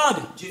judge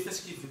God? Dieu fait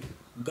ce qu'il veut.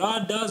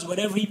 God does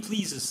whatever He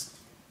pleases.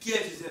 Qui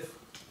est Joseph?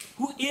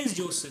 Who is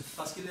Joseph?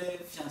 Parce qu'il est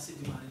fiancé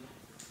du mari.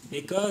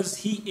 Because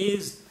he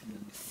is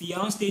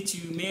fiancé to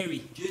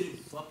Mary. Dieu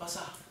ne voit pas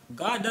ça.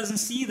 God doesn't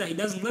see that. He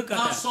doesn't look at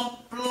Quand that. son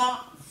plan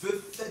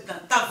veut faire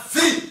dans ta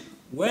vie,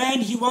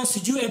 When He wants to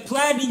do a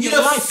plan in il your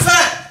le life,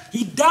 fait.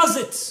 He does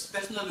it.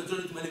 Personne n'a le droit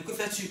de demander que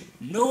fais-tu?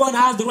 No one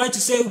has the right to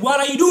say, what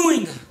are you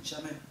doing?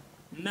 Jamais.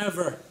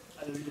 Never.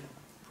 Alléluia.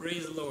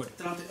 Praise the Lord.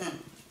 31.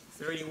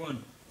 31.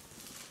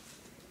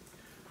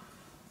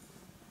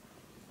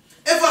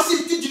 Et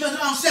voici, tu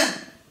deviendras enceinte,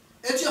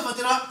 et tu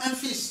enfanteras un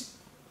fils,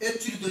 et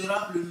tu lui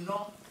donneras le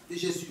nom de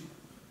Jésus.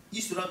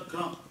 Il sera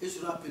grand, et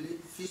sera appelé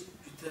fils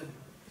du Très-Haut.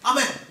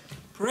 Amen.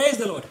 Praise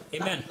the Lord.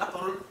 Amen. La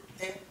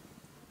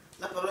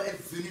parole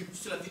est venue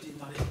sur la vie de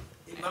Marie.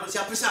 Et Marie, c'est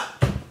après ça.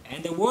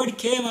 And the word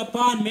came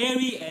upon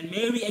Mary, and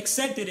Mary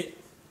accepted it.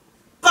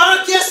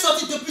 Parole qui est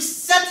sortie depuis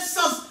 7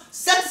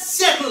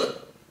 siècles.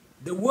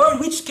 The word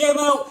which came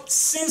out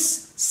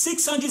since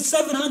 600,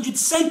 700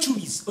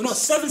 centuries. Oh no,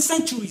 7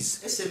 centuries.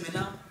 Et c'est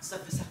maintenant, ça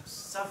vient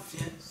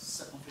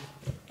s'accomplir.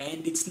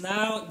 And it's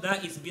now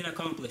that it's been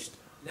accomplished.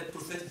 Les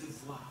prophètes le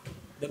voient,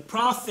 The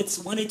prophets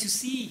wanted to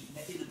see,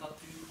 mais ils n'ont pas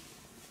pu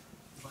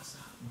voir ça.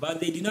 but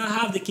they do not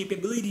have the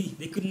capability.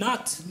 They could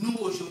not. Nous,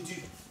 aujourd'hui,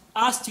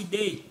 Us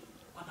today,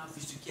 on a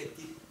vu ce qui a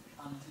été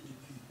annoncé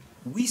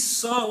depuis. we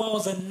saw what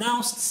was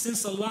announced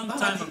since a long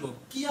time ago.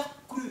 Qui a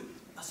cru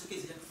à ce qu'ils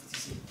ont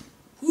prophétisé?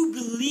 Who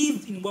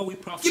believed in what we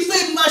Qui prophesied?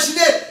 peut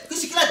imaginer que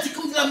ce qu'il a dit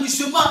comme de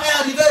l'amusement est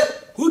arrivé?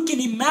 Who can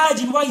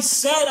imagine what he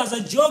said as a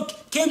joke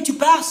came to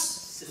pass?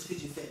 C'est ce que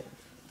Dieu fait.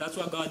 That's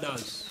what God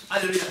does.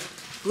 Alléluia.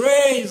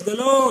 Praise the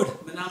Lord.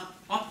 Maintenant,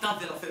 on tend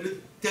vers la fin,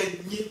 le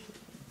dernier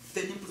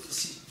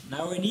prophétie.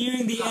 Now we're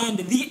nearing the end.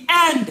 The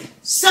end.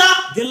 Ça,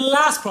 The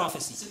last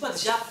prophecy. c'est pas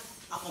déjà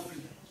accompli.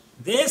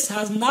 This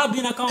has not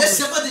been Et accomplished.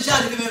 c'est pas déjà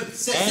arrivé même.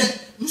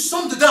 Nous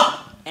sommes dedans.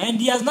 And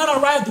he has not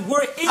arrived.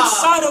 We're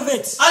inside of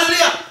it.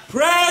 Alléluia.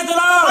 Praise the On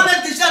Lord.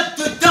 est déjà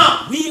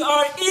dedans. We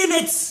are in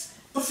it.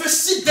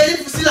 Prophétie, dernière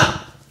prophétie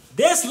là.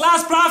 This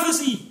last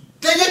prophecy.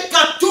 Dernière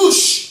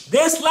cartouche.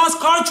 This last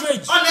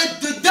cartridge. On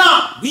est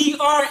dedans. We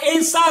are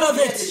inside of Il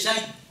y a it. des gens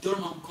qui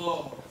dorment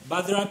encore.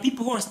 But there are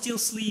people who are still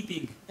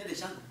sleeping. Il y a des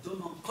gens qui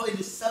dorment encore. Ils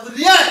ne savent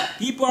rien.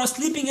 People are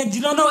sleeping and do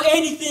not know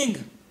anything.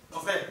 Mon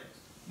frère,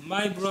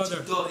 My tu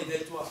brother, dors,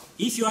 éveille-toi.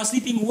 if you are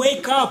sleeping,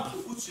 wake up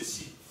Écoute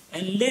ceci.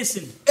 and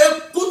listen.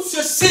 Écoute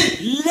ceci. C'est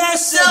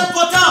Listen.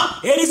 important.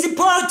 It is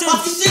Parce que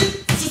important.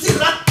 si tu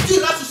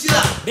rates ceci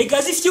là,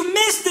 Because if you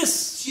miss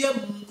this, tu es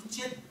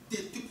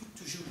détruit pour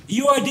toujours.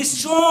 you are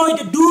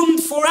destroyed, doomed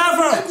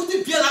forever.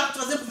 Écoutez bien la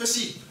troisième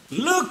prophétie.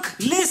 Look,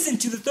 listen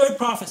to the third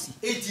prophecy.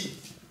 Et dit,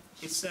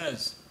 It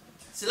says,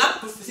 c'est la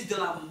prophétie de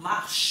la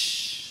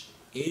marche.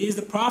 it is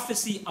the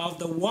prophecy of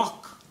the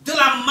walk. De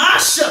la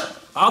marche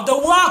Of the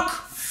walk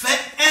vers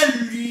un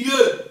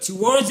lieu.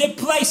 towards a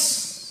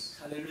place.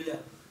 Alléluia.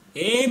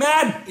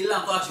 Amen. Il a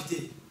encore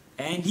ajouté.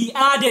 And he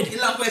added, Il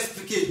a encore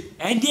expliqué.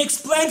 and he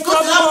explained Que la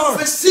furthermore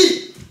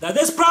prophétie that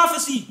this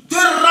prophecy de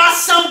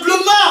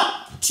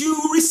rassemblement to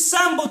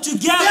resemble des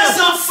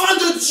together enfants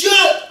de Dieu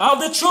of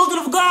the children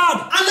of God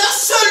en un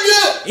seul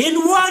lieu.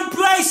 in one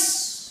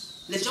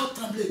place. Les gens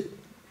tremblaient.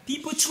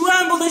 People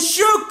trembled and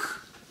shook.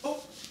 Oh.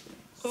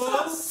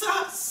 Oh.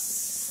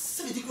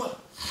 Ça veut dire quoi?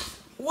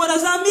 What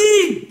does that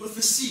mean?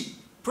 Prophétie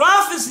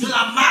Prophecy de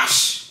la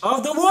marche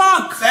of the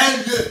walk vers un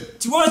lieu.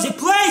 towards a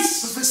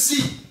place.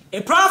 Prophétie A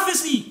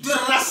prophecy de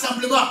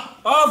rassemblement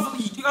of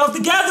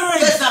the gathering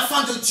des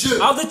enfants de Dieu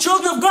of the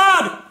children of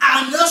God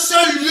en un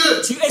seul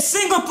lieu. to a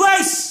single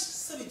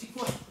place. Ça veut dire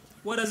quoi?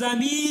 What does that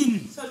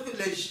mean? Ça veut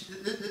dire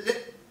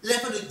que les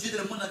enfants de Dieu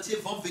dans le monde entier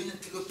vont venir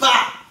quelque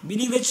part.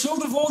 Meaning the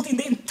children of all in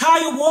the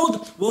entire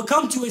world will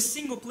come to a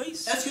single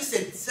place.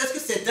 Est-ce que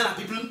c'est dans la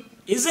Bible?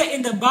 Is it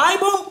in the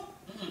Bible?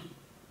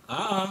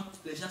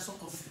 Les gens sont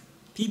confus.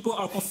 People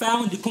are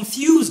confounded,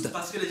 confused.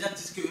 Parce que les gens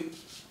disent que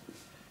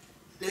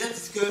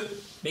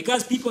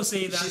Because people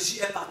say Jésus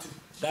est partout.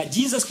 that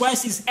Jesus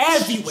Christ is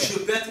everywhere. Je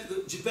peux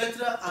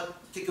être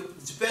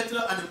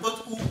à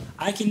n'importe où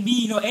I can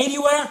be,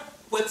 anywhere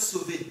pour être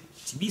sauvé.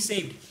 to be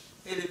saved.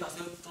 Et les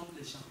pasteurs trompent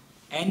les gens.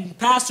 And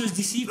pastors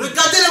deceive people.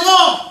 Regardez le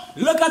monde.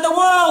 Look at the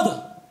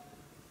world.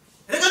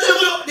 Regardez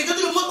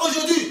le monde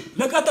aujourd'hui.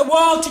 Look at the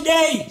world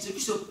today. Ce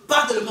qui se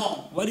passe dans le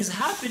monde. What is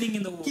happening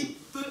in the world? Qui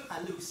peut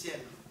aller au ciel?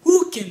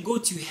 Who can go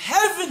to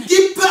heaven?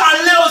 Qui peut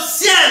aller au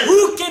ciel?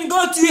 Who can go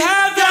to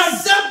heaven?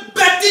 C'est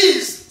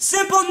bêtise.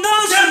 Simple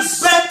nonsense.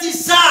 C'est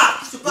bêtisard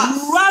qui se passe.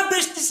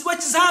 Rubbish, this is what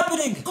is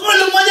happening. Comment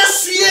le monde est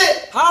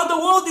souillé? How the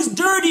world is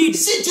dirtied.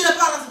 Si Dieu n'a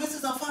pas rassemblé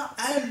ses enfants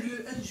à un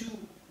lieu, un jour,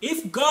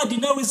 If God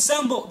did not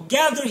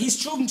gather his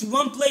children to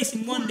one place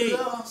in one pour day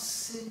leur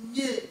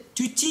enseigner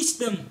to teach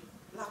them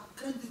la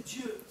crainte de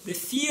Dieu, the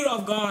fear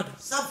of God,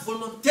 sa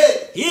volonté,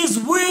 his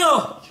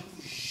will, je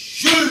vous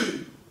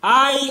jure,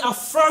 I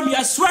affirm you,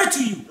 I swear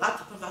to you, la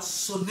campagne va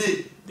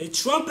sonner. the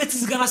trumpet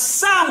is gonna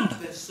sound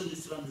Personne ne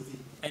sera enlevé.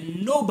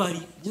 and nobody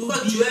will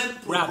Pourquoi be Dieu a un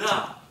raptured.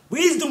 programme?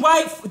 Reason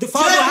why the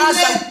Father Dieu has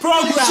est a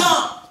program.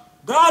 intelligent.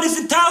 God is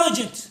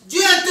intelligent.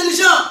 Dieu est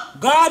intelligent.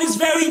 God is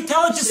very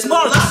intelligent, C'est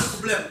smart. là le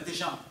problème des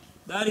gens.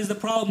 That is the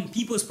problem,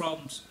 people's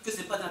problems. Que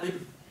c'est pas dans la Bible.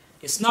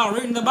 It's not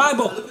written in the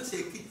Bible. Alors que c'est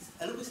écrit,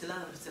 alors que c'est là,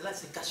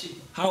 c'est caché.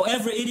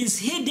 However, it is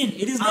hidden.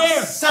 It is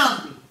there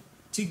Ensemble,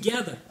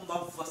 together. on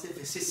va voir ces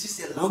versets. Si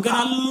c'est là, We're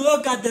gonna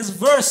look at this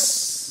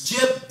verse. Dieu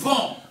est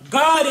bon.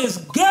 God is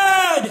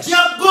good. Dieu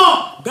est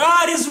bon.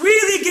 God is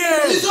really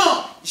good.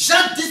 Lisons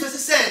Jean 10, verset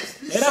 16.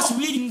 Let us Lisons.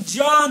 read in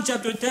John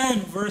chapter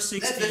 10, verse Les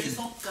versets 16.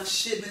 sont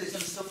cachés, mais les gens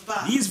ne savent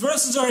pas. These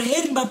verses are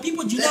hidden, but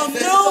people do Les not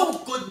versets know. sont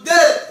codés.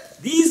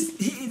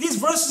 These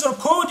verses are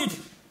coded.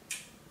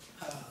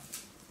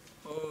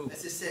 Oh,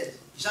 Verset 16.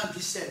 Jean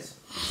 10, 16.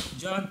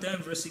 John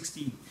 10, verse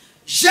 16.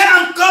 J'ai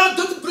encore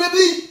d'autres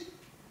brebis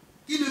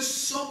qui ne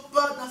sont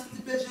pas dans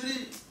cette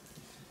bergerie.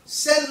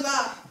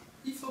 Celles-là,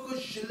 il faut que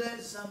je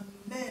les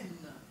amène.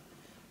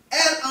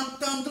 Elles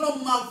entendront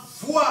ma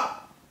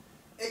voix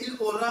et il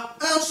aura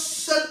un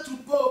seul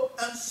troupeau,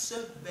 un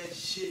seul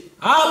berger.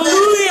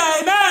 Hallelujah,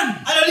 amen.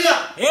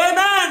 Alléluia.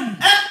 Amen.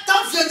 Un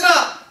temps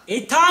viendra. A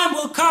time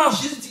will come.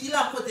 Jésus dit, il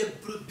a encore des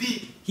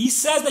brebis.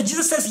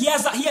 Jesus says he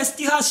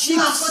still has sheep.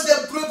 Il a encore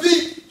des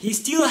brebis He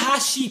still has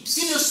sheep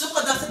qui ne sont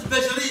pas dans cette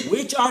bergerie.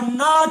 which are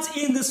not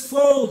in this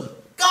fold.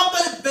 Quand on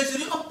parle de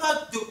bergerie, on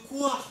parle de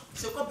quoi?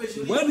 C'est quoi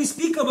bergerie? When we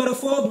speak about a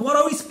fold, what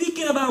are we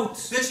speaking about?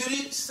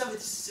 Bergerie, ça veut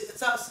dire,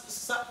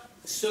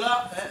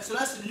 cela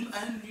se limite à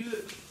un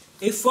lieu.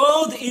 A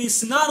fold is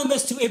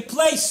synonymous to a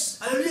place.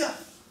 Alléluia.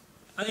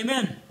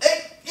 Amen.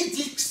 Et il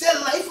dit que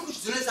celles-là, il faut que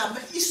je les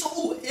amène. Ils sont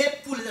où? Et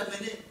pour les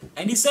amener,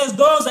 And he says,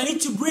 those I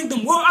need to bring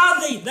them. Where are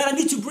they that I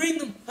need to bring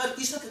them?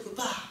 ils sont quelque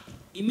part.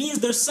 It means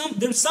they're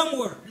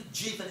somewhere.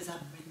 Dieu va les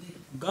amener.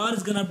 God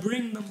is gonna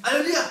bring them.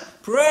 Alléluia.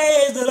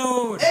 Praise the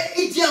Lord.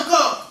 Et il dit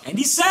encore, And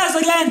he says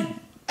again,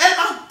 elles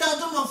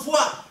entendront ma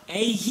voix.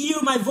 they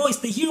hear my voice.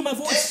 They hear my Et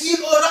voice.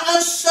 il aura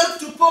un seul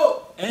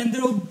troupeau. And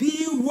there will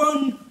be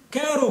one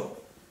cattle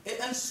Et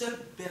un seul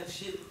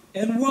berger.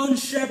 and one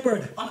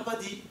shepherd. On n'a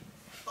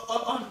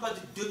pas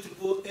dit deux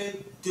troupeaux et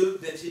deux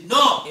bergers.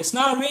 Non. It's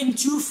not written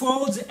two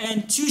folds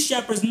and two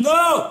shepherds.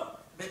 No.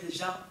 Mais les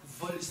gens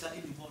vont lire ça et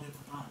ils vont rien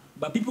comprendre.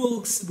 But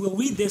people will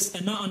read this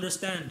and not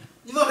understand.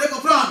 Ils vont rien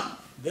comprendre.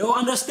 They will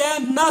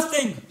understand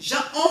nothing.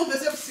 Jean 11,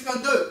 verset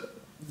 52.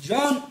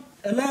 John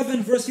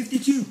 11, verse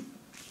 52.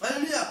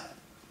 Alléluia.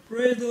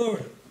 Praise the Lord.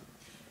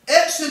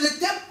 Et ce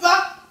n'était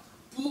pas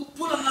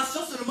pour la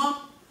nation seulement,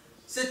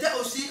 c'était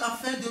aussi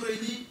afin de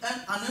réunir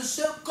en un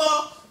seul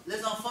corps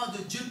les enfants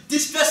de Dieu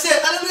dispersés.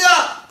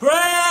 Alléluia.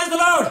 Praise the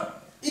Lord.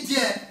 Il dit,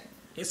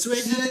 It's ce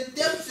written.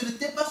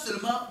 n'était pas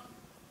seulement,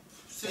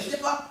 ce n'était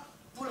pas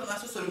pour la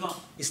nation seulement.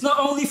 It's not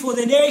only for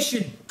the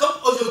nation. Comme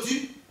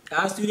aujourd'hui,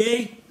 As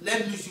today,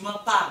 les musulmans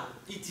parlent,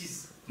 ils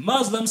disent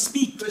Muslims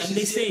speak que and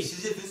they say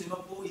Jésus est venu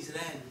seulement pour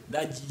Israël.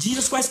 that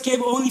Jesus Christ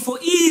came only for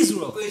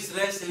Israel. Que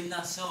Israël c'est une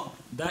nation.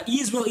 That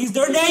Israel is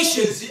their Que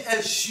nation. Jésus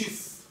est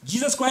juif.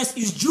 Jesus Christ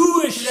is Il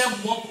Jewish.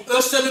 est mort pour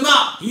eux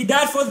seulement. He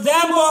died for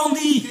them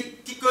only.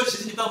 Que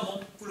Jésus n'est pas mort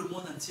pour le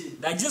monde entier.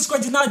 That Jesus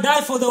Christ did not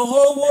die for the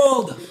whole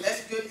world.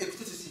 Est-ce que,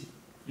 écoutez ceci,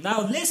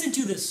 Now listen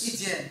to il this.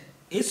 dit,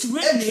 It's et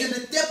written ce here.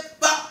 n'était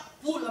pas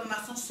pour la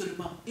nation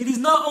seulement. It is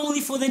not only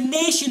for the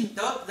nation.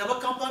 D'abord,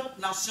 quand on parle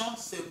de nation,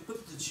 c'est le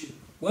peuple de Dieu.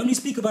 When we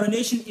speak about a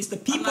nation, it's the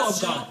La people of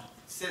nation, God.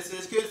 c'est un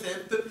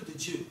peuple de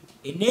Dieu.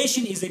 A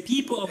nation is the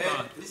people of Et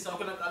God. le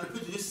peuple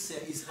de Dieu,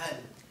 c'est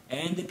Israël.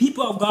 And the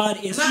people of God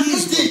is Maintenant, il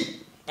Israel. dit,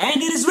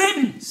 And it is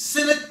written. ce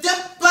n'était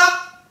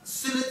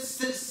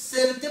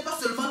pas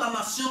seulement la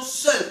nation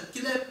seule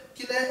qu'il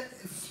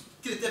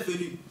était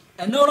venu.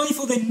 And not only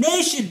for the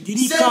nation did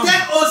he come.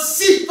 C'était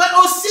aussi, pas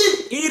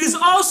aussi. It is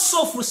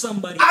also for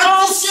somebody.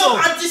 Addition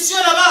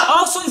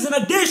Also là-bas. is an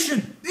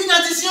addition. Une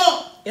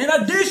addition, In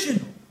addition,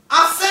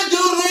 afin de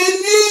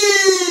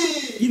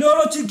réunir in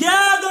order to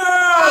gather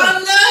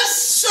en un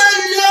seul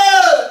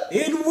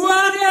lieu. in one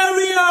On va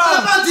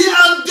area, pas dire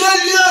en deux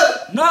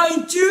lieux. not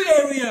in two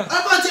areas, On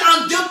va pas dire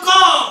en deux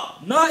corps.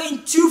 not in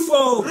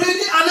twofold,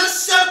 Réunis en un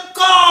seul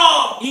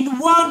corps. in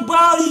one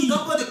body.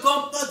 Donc pas de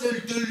corps, pas de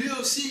lieu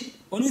aussi.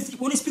 When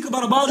we speak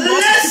about a body, we also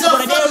Les speak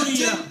about an enfants de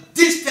Dieu area.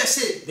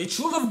 dispersés. The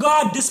children of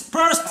God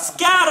dispersed,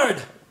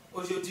 scattered.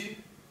 Aujourd'hui,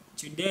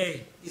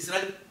 Today,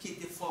 Israël qui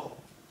était fort.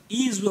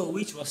 Israel,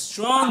 which was À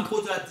strong,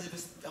 cause de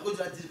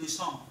la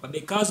division, but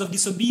because of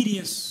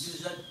disobedience, Dieu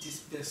les a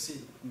dispersés.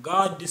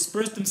 God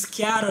dispersed them,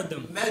 scattered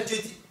them. Mais Dieu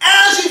dit,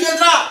 un jour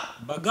viendra.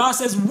 But God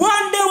says,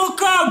 one day will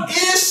come.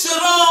 Ils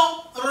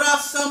seront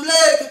rassemblés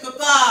quelque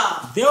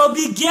part. They will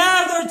be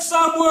gathered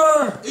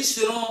somewhere. Ils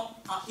seront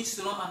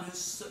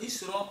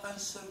un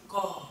seul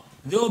corps.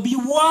 There will be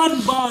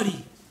one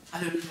body.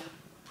 Alléluia.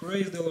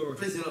 Praise the Lord.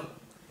 Praise the Lord.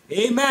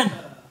 Amen.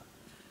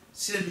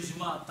 Si les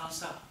musulmans entendent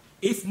ça,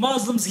 If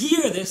Muslims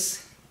hear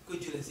this, que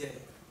Dieu les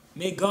aide.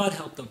 may God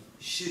help them.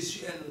 Jésus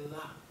est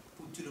là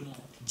pour tout le monde.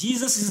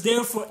 Jesus is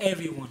there for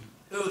everyone.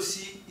 Eux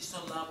aussi, ils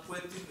sont là pour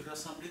être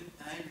rassemblés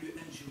à un lieu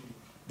un jour.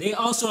 They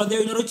also are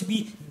there in order to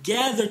be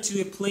gathered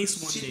to a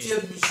place one Si tu day.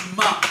 es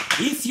musulman,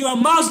 If you're a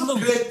Muslim,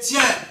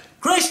 chrétien,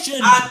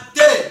 Christian,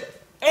 athée,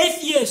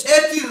 atheist,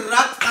 et tu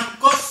rates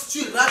encore,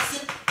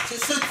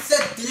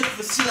 cette dernière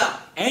prophétie-là,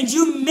 and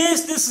you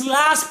miss this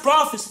last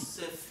prophecy,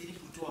 c'est fini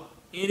pour toi.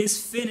 it is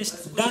finished,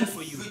 done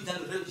for you.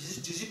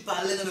 Jésus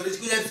parlait dans le récit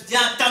que j'ai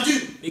bien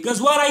entendu.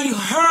 Because what I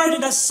heard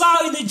and I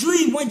saw in the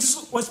dream when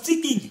Jesus was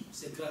speaking,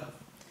 C'est grave,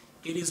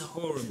 it is c'est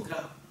horrible.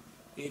 grave.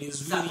 It is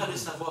Ça really pas de horrible.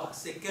 savoir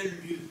c'est quel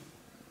lieu.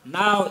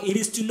 Now it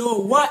is to know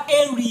what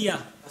area,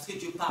 Parce que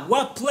Dieu parle.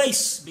 what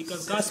place,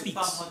 because God C'est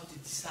pas speaks. moi qui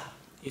te dis ça.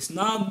 It's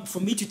not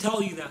for me to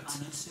tell you that.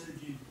 En un seul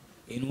lieu.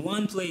 In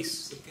one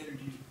place. C'est quel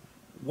lieu?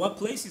 What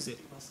place is it?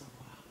 Tu vas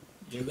savoir.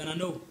 You're gonna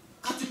know.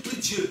 Quand tu pries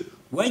Dieu,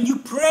 When you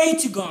pray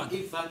to God,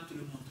 il va te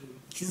le montrer.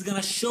 He's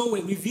gonna show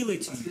it, reveal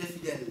it to Parce you. qu'il est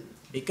fidèle.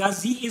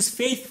 Because He is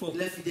faithful.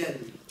 Il est fidèle.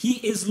 He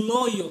is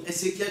loyal.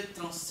 Ézéchiel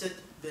 37,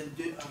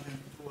 22 à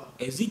 23.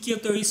 Ezekiel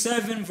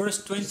 37, verse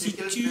 22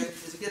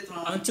 Ézéchiel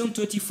 30. until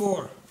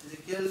 24.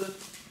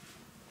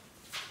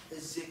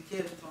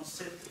 Ézéchiel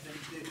 37,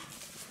 22.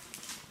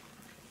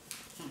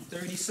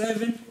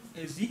 37,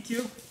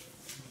 Ezekiel.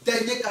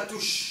 Dernier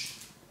cartouche.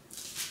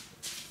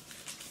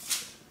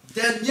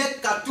 Dernier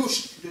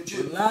cartouche de The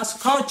Dieu.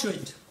 last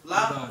cartridge of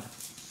Là, God.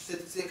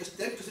 c'est une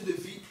question de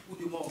vie ou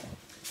de mort.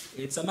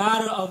 It's a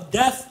matter of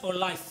death or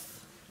life.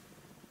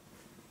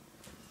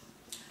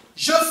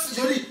 Je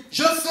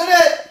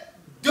ferai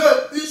d'eux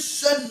une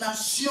seule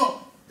nation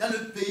dans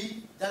le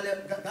pays, dans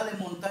les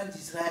montagnes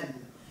d'Israël.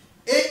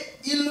 Et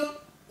ils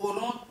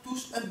auront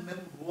tous un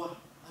même roi.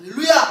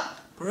 Alléluia.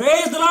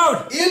 Praise the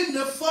Lord. Ils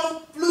ne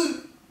feront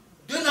plus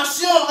de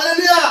nations.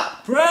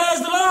 Alléluia. Praise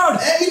the Lord.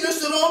 Et ils ne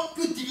seront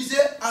plus divisés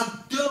en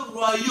deux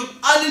royaumes.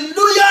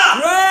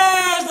 Alléluia.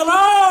 Praise the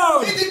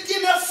Lord. Il dit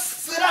qu'il ne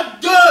fera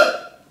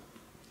deux.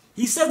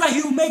 He says that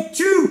He will make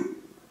two.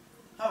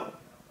 How?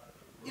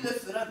 Il le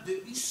fera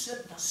d'une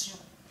seule nation.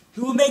 He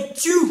will make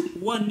two,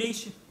 one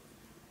nation.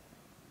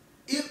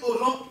 Ils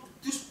auront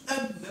tous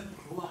un même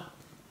roi.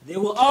 They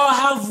will all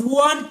have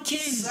one king.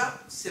 Ça,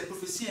 c'est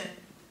prophétie. Hein?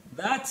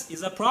 That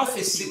is a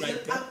prophecy Ézéchiel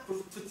right there. a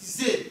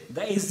prophétisé.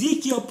 That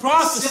Ezekiel C'est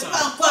prophesied.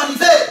 pas encore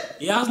arrivé.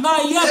 It has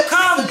not C'est yet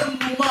come.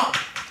 le moment.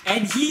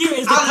 And here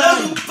is the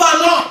Alors nous time.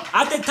 parlons.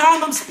 At the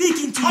time I'm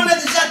speaking to On you,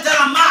 est déjà dans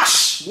la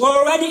marche. we're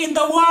already in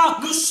the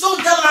walk. Nous sommes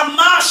dans la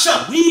marche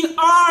We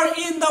are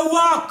in the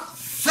walk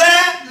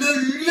vers le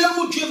lieu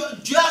où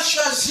Dieu a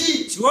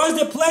choisi towards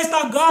the place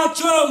that God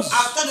chose.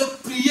 afin de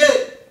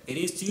prier. It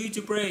is to you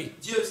to pray.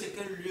 Dieu, c'est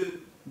quel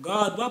lieu?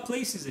 God, what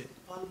place is it?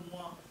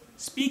 Parle-moi.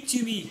 Speak to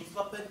Je me. ne veux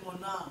pas perdre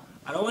mon âme.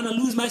 I don't want to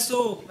lose my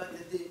soul. Il va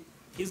t'aider.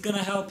 He's going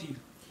to help you.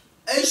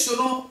 Et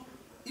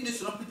ils ne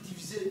seront plus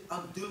divisés en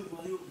deux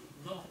royaumes.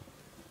 Non.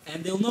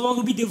 And they'll no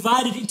longer be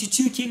divided into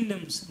two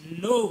kingdoms.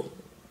 No.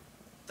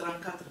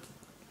 34.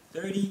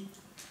 30,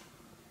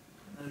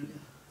 Alléluia.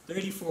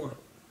 34.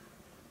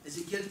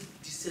 Ézéchiel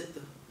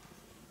 17.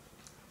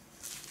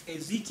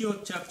 Ezekiel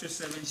chapter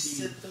 17,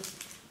 17,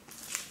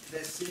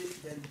 verset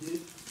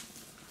 22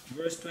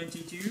 verse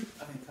 22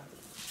 à 24.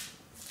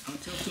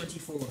 until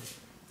 24.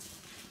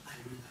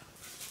 Alléluia.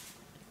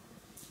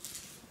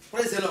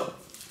 Praise the Lord.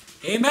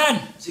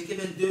 Amen. Ézéchiel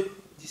 22,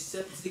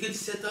 17, Ézéchiel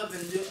 17,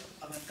 22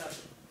 à 24.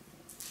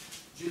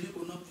 Je lis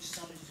au nom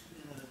puissant de Jésus.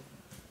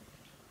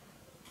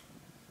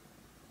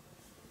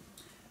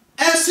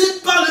 Ainsi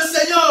parle le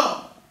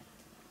Seigneur,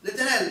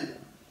 l'Éternel.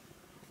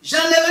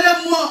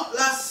 J'enlèverai moi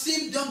la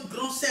cime d'un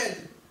grand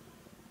cèdre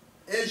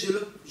et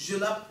je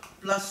la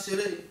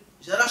placerai.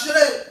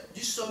 J'arracherai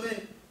du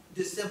sommet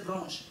de ses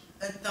branches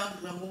un tendre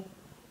rameau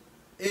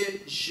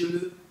et je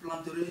le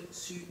planterai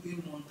sur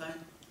une montagne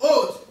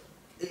haute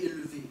et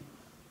élevée.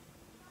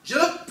 Je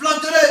le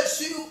planterai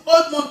sur une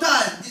haute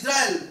montagne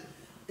d'Israël.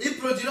 Il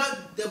produira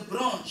des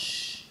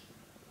branches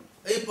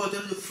et il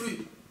portera des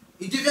fruits.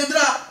 Il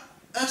deviendra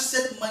un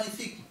cèdre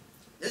magnifique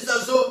Les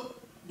oiseaux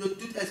de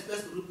toute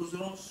espèce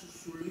reposeront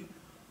sous lui.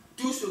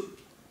 Tout ce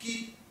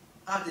qui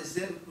a des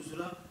ailes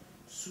reposera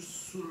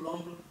sous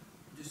l'ombre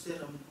de ses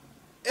rameaux.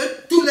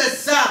 Et tous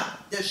les arbres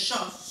des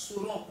champs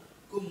sauront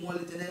que moi,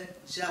 l'Éternel,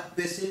 j'ai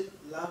abaissé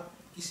l'arbre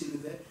qui se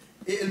levait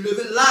et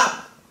élevé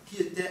l'arbre qui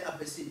était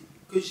abaissé,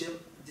 que j'ai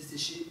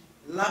desséché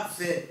l'arbre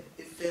vert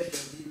et fait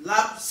verdir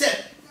l'arbre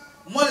sec.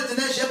 Moi,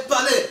 l'Éternel, j'ai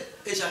parlé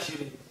et j'ai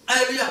agiré.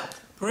 Alléluia.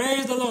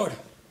 Praise the Lord.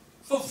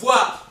 Il faut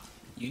voir.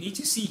 You need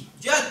to see.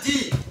 Dieu a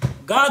dit,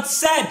 God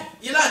said,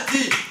 il a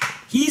dit,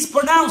 He's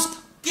pronounced,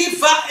 qui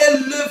va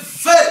élever,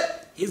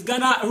 He's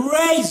gonna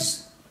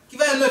raise, qui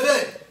va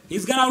élever,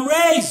 He's gonna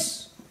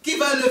raise, qui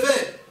va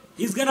élever.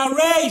 He's gonna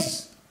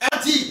raise. Elle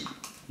a dit,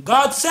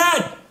 God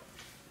said,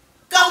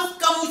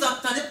 quand vous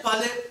entendez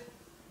parler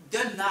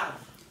d'un arbre,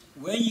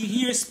 when you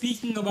hear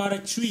speaking about a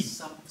tree,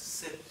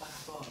 c'est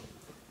parabole.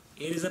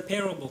 it is a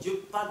parable.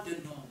 Dieu parle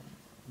d'un homme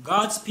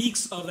God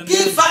speaks of a qui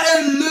man va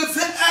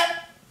élever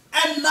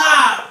un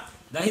arbre,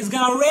 that he's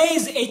gonna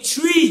raise a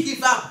tree. qui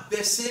va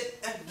baisser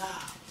un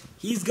arbre,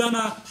 He's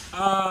gonna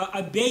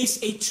abase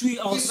a tree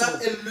also. va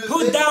élever-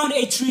 Put down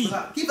a tree.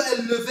 voilà, qui va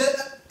élever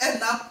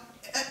un arbre,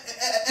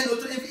 un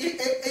autre,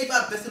 et il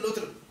va baisser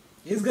l'autre.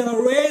 He's gonna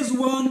raise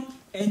one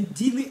and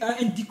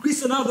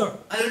decrease another.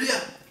 Alléluia.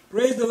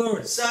 Praise the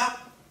Lord. Ça,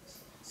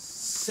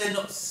 c'est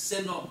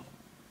un homme.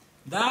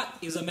 That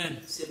is a man.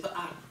 C'est pas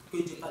arbre que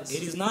Dieu parle It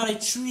ici. is not a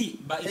tree,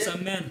 but it's a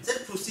man.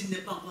 Cette prophétie n'est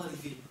pas encore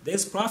arrivée.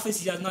 This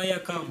prophecy has not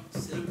yet come.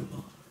 C'est le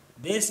moment.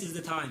 This is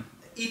the time.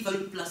 Il va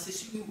le placer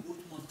sur une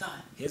haute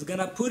montagne. He's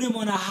gonna put him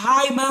on a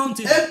high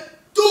mountain, Et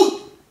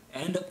tous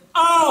and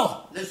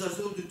all les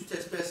oiseaux de toute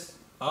espèce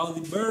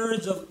the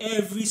birds of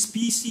every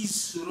species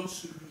seront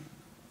sur lui.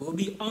 will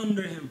be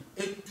under him,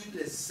 Et tous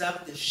les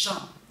arbres des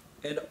champs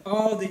and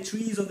all the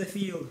trees of the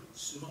field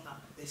seront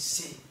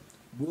abaissés.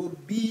 will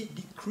be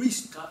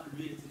decreased, Car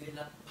lui, l'Éternel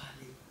a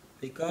parlé.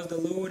 because the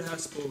Lord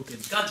has spoken.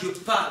 Quand Dieu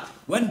parle,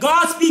 When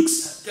God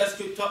speaks, qu'est-ce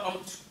que toi,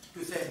 homme, tu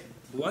peux faire?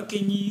 what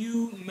can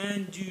you,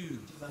 man, do? Tu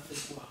vas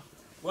faire quoi?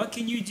 What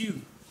can you do?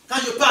 Quand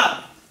je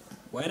parle,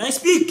 When I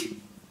speak,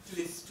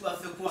 tu vas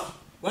faire quoi?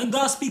 when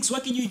God speaks,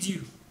 what can you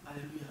do?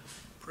 Alléluia.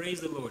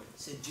 Praise the Lord.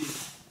 C'est Dieu.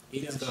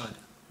 It is God.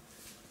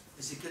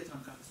 Ézéchiel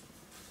 34.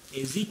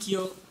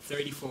 Ezekiel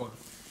 34.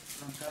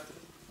 34.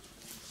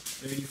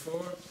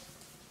 34.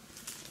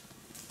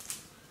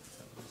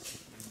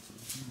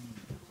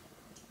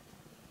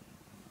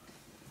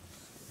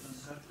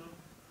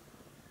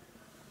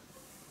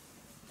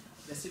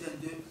 Verset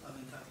 22 à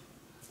 24.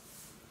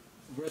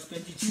 Verse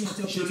 22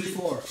 until Je lis.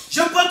 24.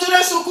 Je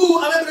porterai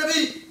secours à mes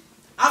brebis,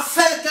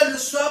 afin qu'elles ne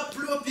soient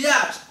plus au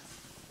pillage.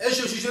 Et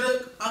je jugerai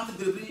entre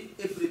brebis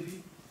et brebis.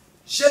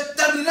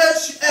 J'établirai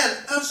sur elles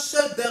un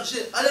seul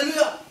berger.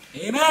 Alléluia.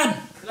 Amen.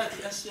 Il a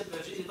dit un seul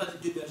berger, il n'a pas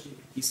dit deux bergers.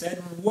 He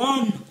said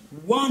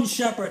one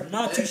shepherd,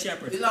 not two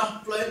shepherds. Il a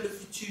employé le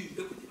futur.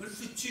 Écoutez, le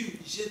futur,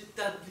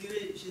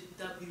 j'établirai.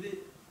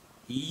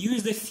 He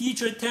used the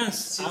future tense.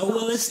 C'est I pas-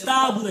 will c'est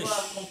pas establish.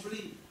 encore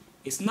accompli.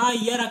 It's not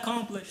yet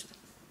accomplished.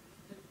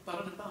 Cette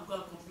parole n'est pas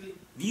encore accomplie.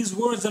 These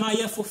words are not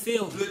yet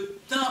fulfilled. Le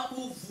temps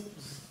où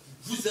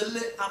vous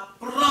allez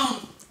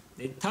apprendre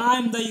The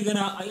time that you're going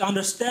to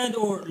understand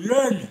or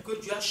learn que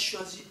Dieu a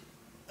choisi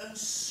une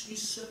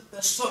seule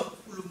personne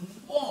pour le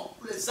monde,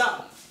 pour les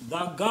âmes.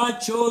 that God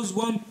chose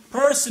one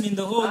person in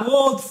the whole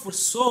world for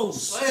souls.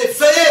 Soyez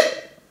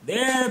éveillés.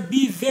 There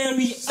be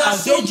very Ça,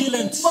 c'est au vigilant,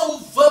 moment où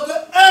votre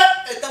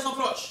heure est à son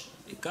proche.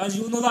 because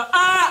you know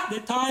that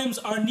the times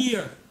are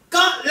near.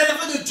 Quand les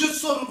enfants de Dieu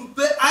sont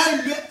regroupés à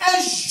un lieu,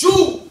 un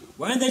jour,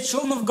 When the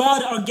children of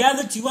God are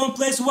gathered to one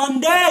place one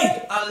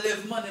day,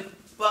 enlèvement n'est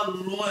pas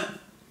loin.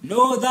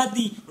 know that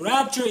the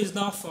rapture is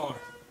not far.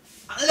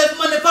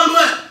 Enlèvement n'est pas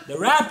loin. The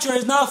rapture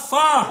is not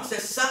far. C'est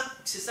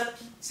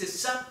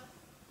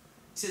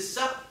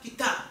ça qui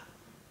tarde.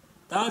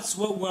 That's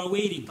what we're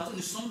waiting, Parce que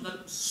nous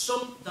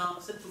sommes dans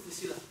cette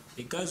prophétie-là.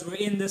 because we're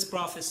in this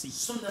prophecy. Nous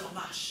sommes dans la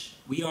marche.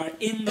 We are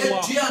in the Et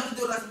walk. Dieu est en train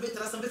de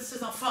rassembler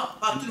ses enfants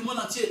par tout le monde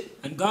entier.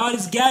 And God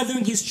is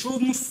gathering His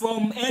children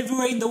from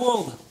everywhere in the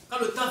world. Quand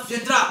le temps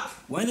viendra,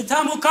 When the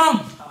time will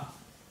come,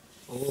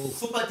 il ne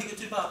faut pas dire que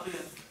tu vas appeler.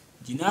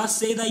 do not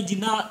say that you did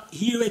not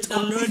hear it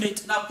or learn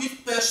it. N'accuse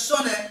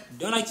personne. Hein.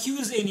 Don't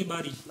accuse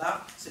anybody.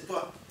 Là, c'est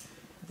toi.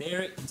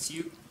 There, it's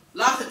you.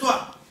 Là, c'est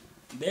toi.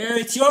 There,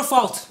 it's your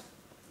fault.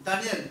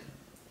 Daniel.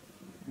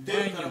 2,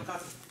 Daniel.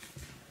 44.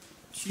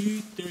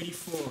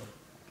 2:34.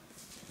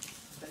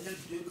 Daniel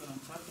 2,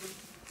 44.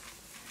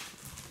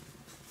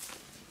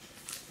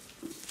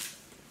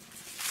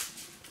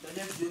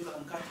 Daniel 2,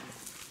 44.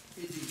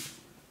 Il dit.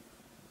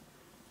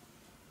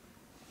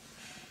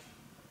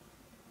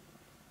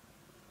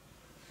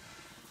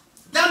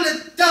 Dans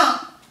le temps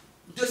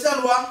de ces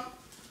rois,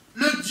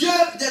 le Dieu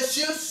des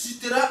cieux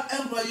suscitera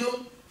un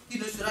royaume qui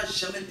ne sera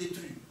jamais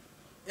détruit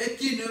et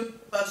qui ne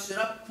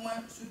passera point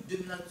sous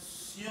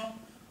domination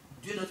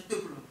de notre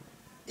peuple.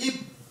 Il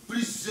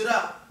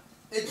brisera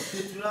et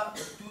détruira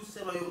tous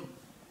ces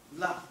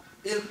royaumes-là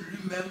et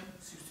lui-même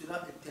suscitera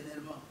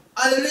éternellement.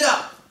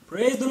 Alléluia!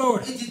 Praise the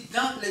Lord. Il dit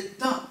dans les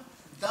temps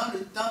dans le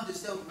temps de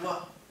ces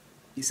rois,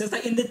 He says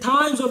that in the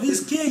times of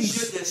these le Dieu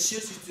kings, des cieux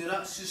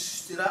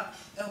suscitera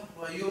un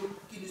royaume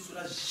qui ne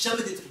sera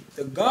jamais détruit.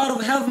 the God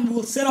of heaven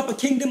will set up a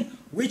kingdom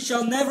which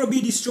shall never be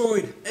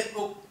destroyed, Et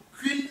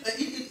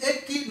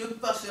qui ne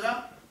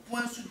passera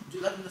point sous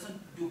la domination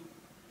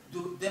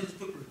d'un autre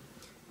peuple.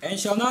 and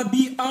shall not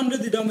be under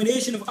the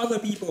domination of other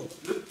people.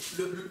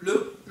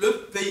 Le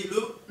pays,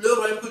 le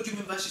royaume que Dieu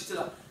même va acheter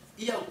là,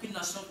 il n'y a aucune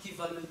nation qui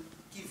va le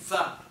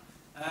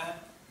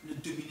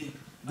dominer.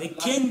 The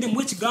kingdom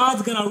which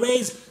God's gonna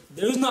raise,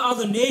 there is no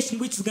other nation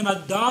which is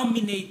gonna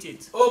dominate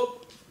it.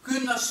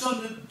 Aucune nation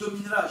ne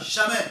dominera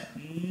jamais.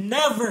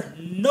 Never,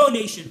 no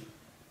nation.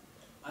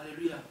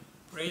 Alléluia.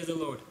 Praise the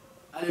Lord.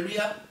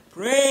 Alléluia.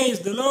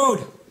 Praise the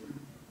Lord.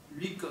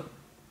 Luc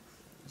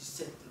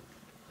 17,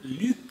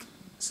 Luke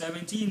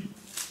 17,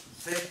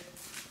 20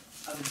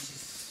 à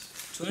 26.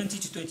 20 to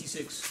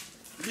 26.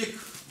 Luc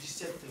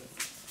 17,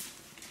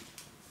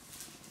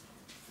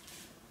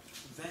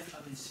 20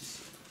 à 26.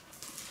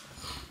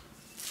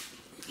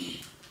 Je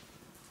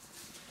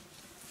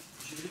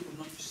vais lire au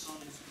nom puissant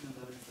de ce que nous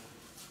avons fait.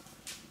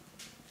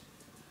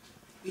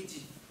 Il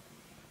dit,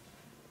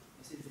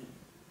 verset 20.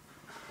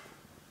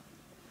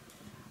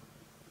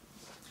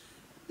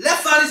 Les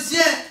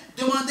pharisiens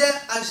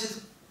demandèrent à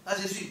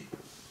Jésus,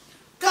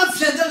 quand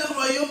viendra le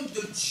royaume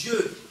de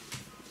Dieu?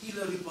 Il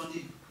leur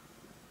répondit,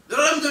 le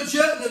royaume de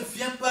Dieu ne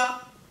vient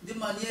pas de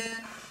manière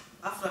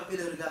à frapper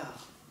les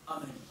regards.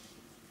 Amen.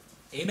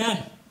 Amen.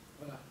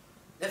 Voilà.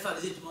 Les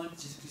pharisiens demandent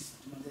Jésus-Christ.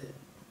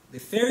 The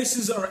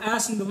Pharisees are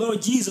asking the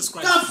Lord Jesus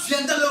Christ, Quand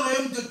viendra le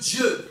royaume de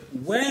Dieu?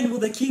 when will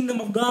the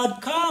kingdom of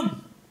God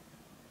come?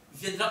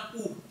 Viendra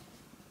où?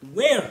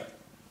 Where?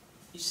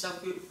 Ils savent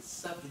que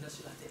ça viendra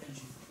sur la terre un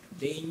jour.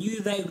 They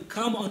knew that it would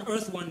come on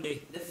earth one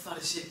day. Les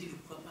pharisiens qui ne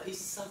croient pas, ils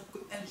savent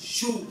qu'un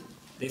jour,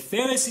 The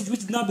Pharisees which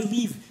did not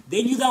believe,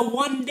 they knew that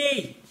one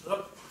day le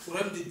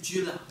royaume de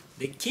Dieu là,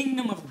 the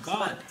kingdom of va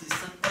God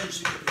descendre un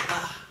jour quelque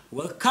part.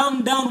 will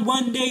come down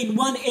one day in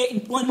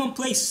one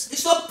place. Ils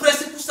sont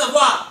pressés pour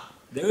savoir.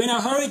 They're in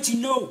a hurry to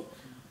know.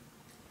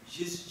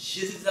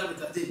 Jésus les a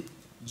regardés.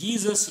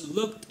 Jesus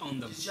looked on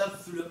them. Jésus a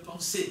vu leurs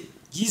pensées.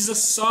 Jesus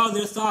saw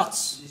their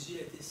thoughts, Jésus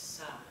était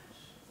sage.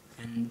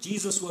 and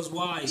Jesus was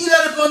wise. Il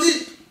a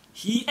répondu,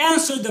 He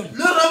answered them,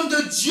 le royaume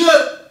de Dieu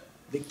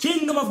the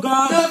kingdom of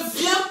God ne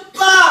vient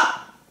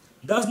pas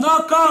does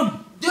not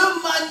come de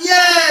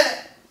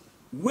manière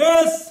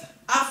with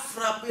à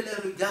frapper les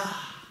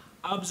regards.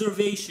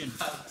 observation.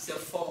 C'est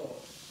fort.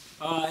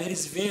 It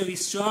is very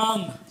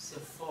strong. C'est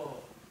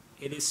fort.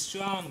 It is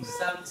strong.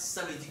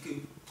 Ça veut dire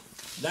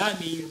que That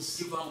means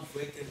Dieu va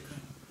envoyer quelqu'un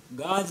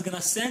God's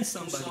gonna send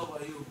pour son somebody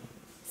royaume.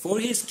 for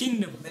His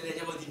kingdom. Mais les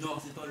gens vont dire non,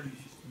 c'est pas lui.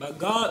 But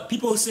God,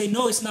 people say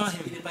no, it's not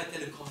Il Him, n'est pas été à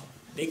l'école.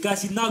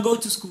 because He did not go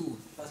to school,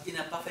 Parce qu'il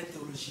n'a pas fait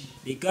théologie.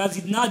 because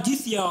He did not do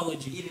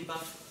theology, Il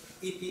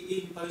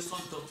n'a pas eu son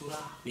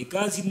doctorat.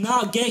 because He did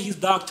not get His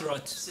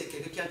doctorate. C'est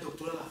quelqu'un qui a un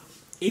doctorat là.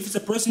 If it's a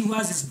person who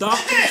has his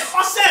doctorate,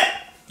 On sait.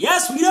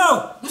 yes, we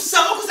know. Nous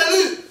savons que c'est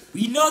lui.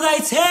 We know that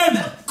it's Him.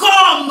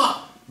 Comme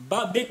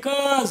But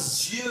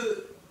because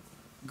Dieu,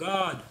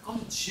 God,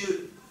 comme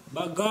Dieu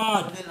but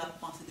God connaît la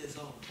pensée des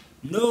hommes.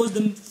 knows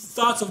the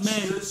thoughts of Dieu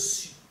man,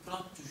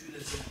 surprend toujours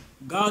les hommes.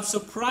 God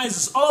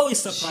surprises, always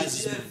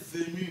surprises Jésus man. est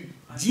venu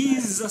en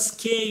Jesus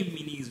came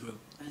in Israel.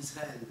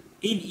 Israël.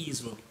 In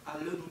Israel. À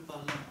l'heure où nous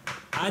parlons,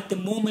 At the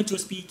moment you're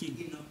speaking,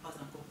 ils n'ont pas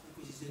encore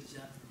cru que Jésus est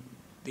déjà venu.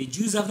 the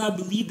Jews have not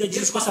believed that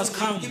Jesus Christ has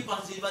come. Ils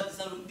pensent qu'il va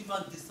descendre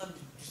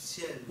du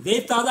ciel. They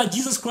thought that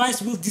Jesus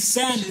Christ will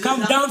descend,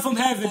 come down from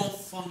heaven.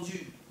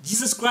 Confondu.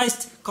 Jesus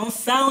Christ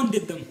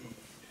confounded them.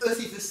 Eux,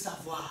 ils veulent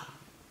savoir.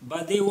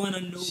 But they want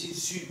to know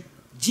Jésus.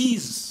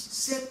 Jesus.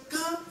 C'est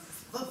quand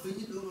va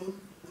venir le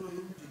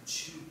royaume de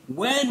Dieu.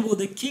 When will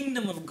the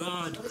kingdom of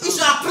God Ils ont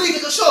come? appris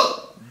quelque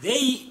chose.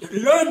 They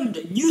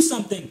knew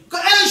something.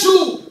 Qu'un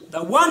jour,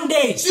 That one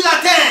day, sur la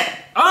terre,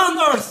 on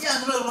earth, il y a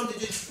un royaume de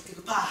Dieu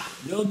quelque part.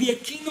 there will be a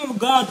kingdom of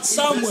God Ils veulent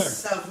somewhere.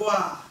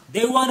 savoir.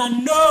 They want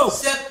to know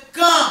C'est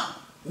quand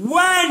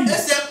when et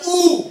c'est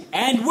où.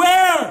 and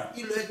where.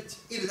 Il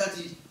les a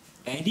dit.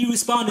 And he Le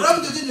responded,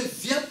 royaume de Dieu ne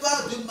vient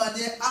pas de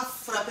manière à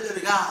frapper le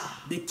regard.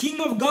 the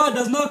kingdom of God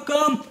does not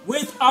come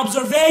with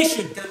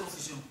observation. Quelle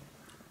confusion.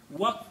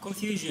 What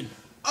confusion.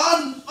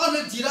 On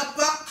ne dira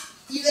pas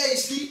il est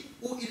ici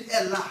ou il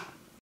est là.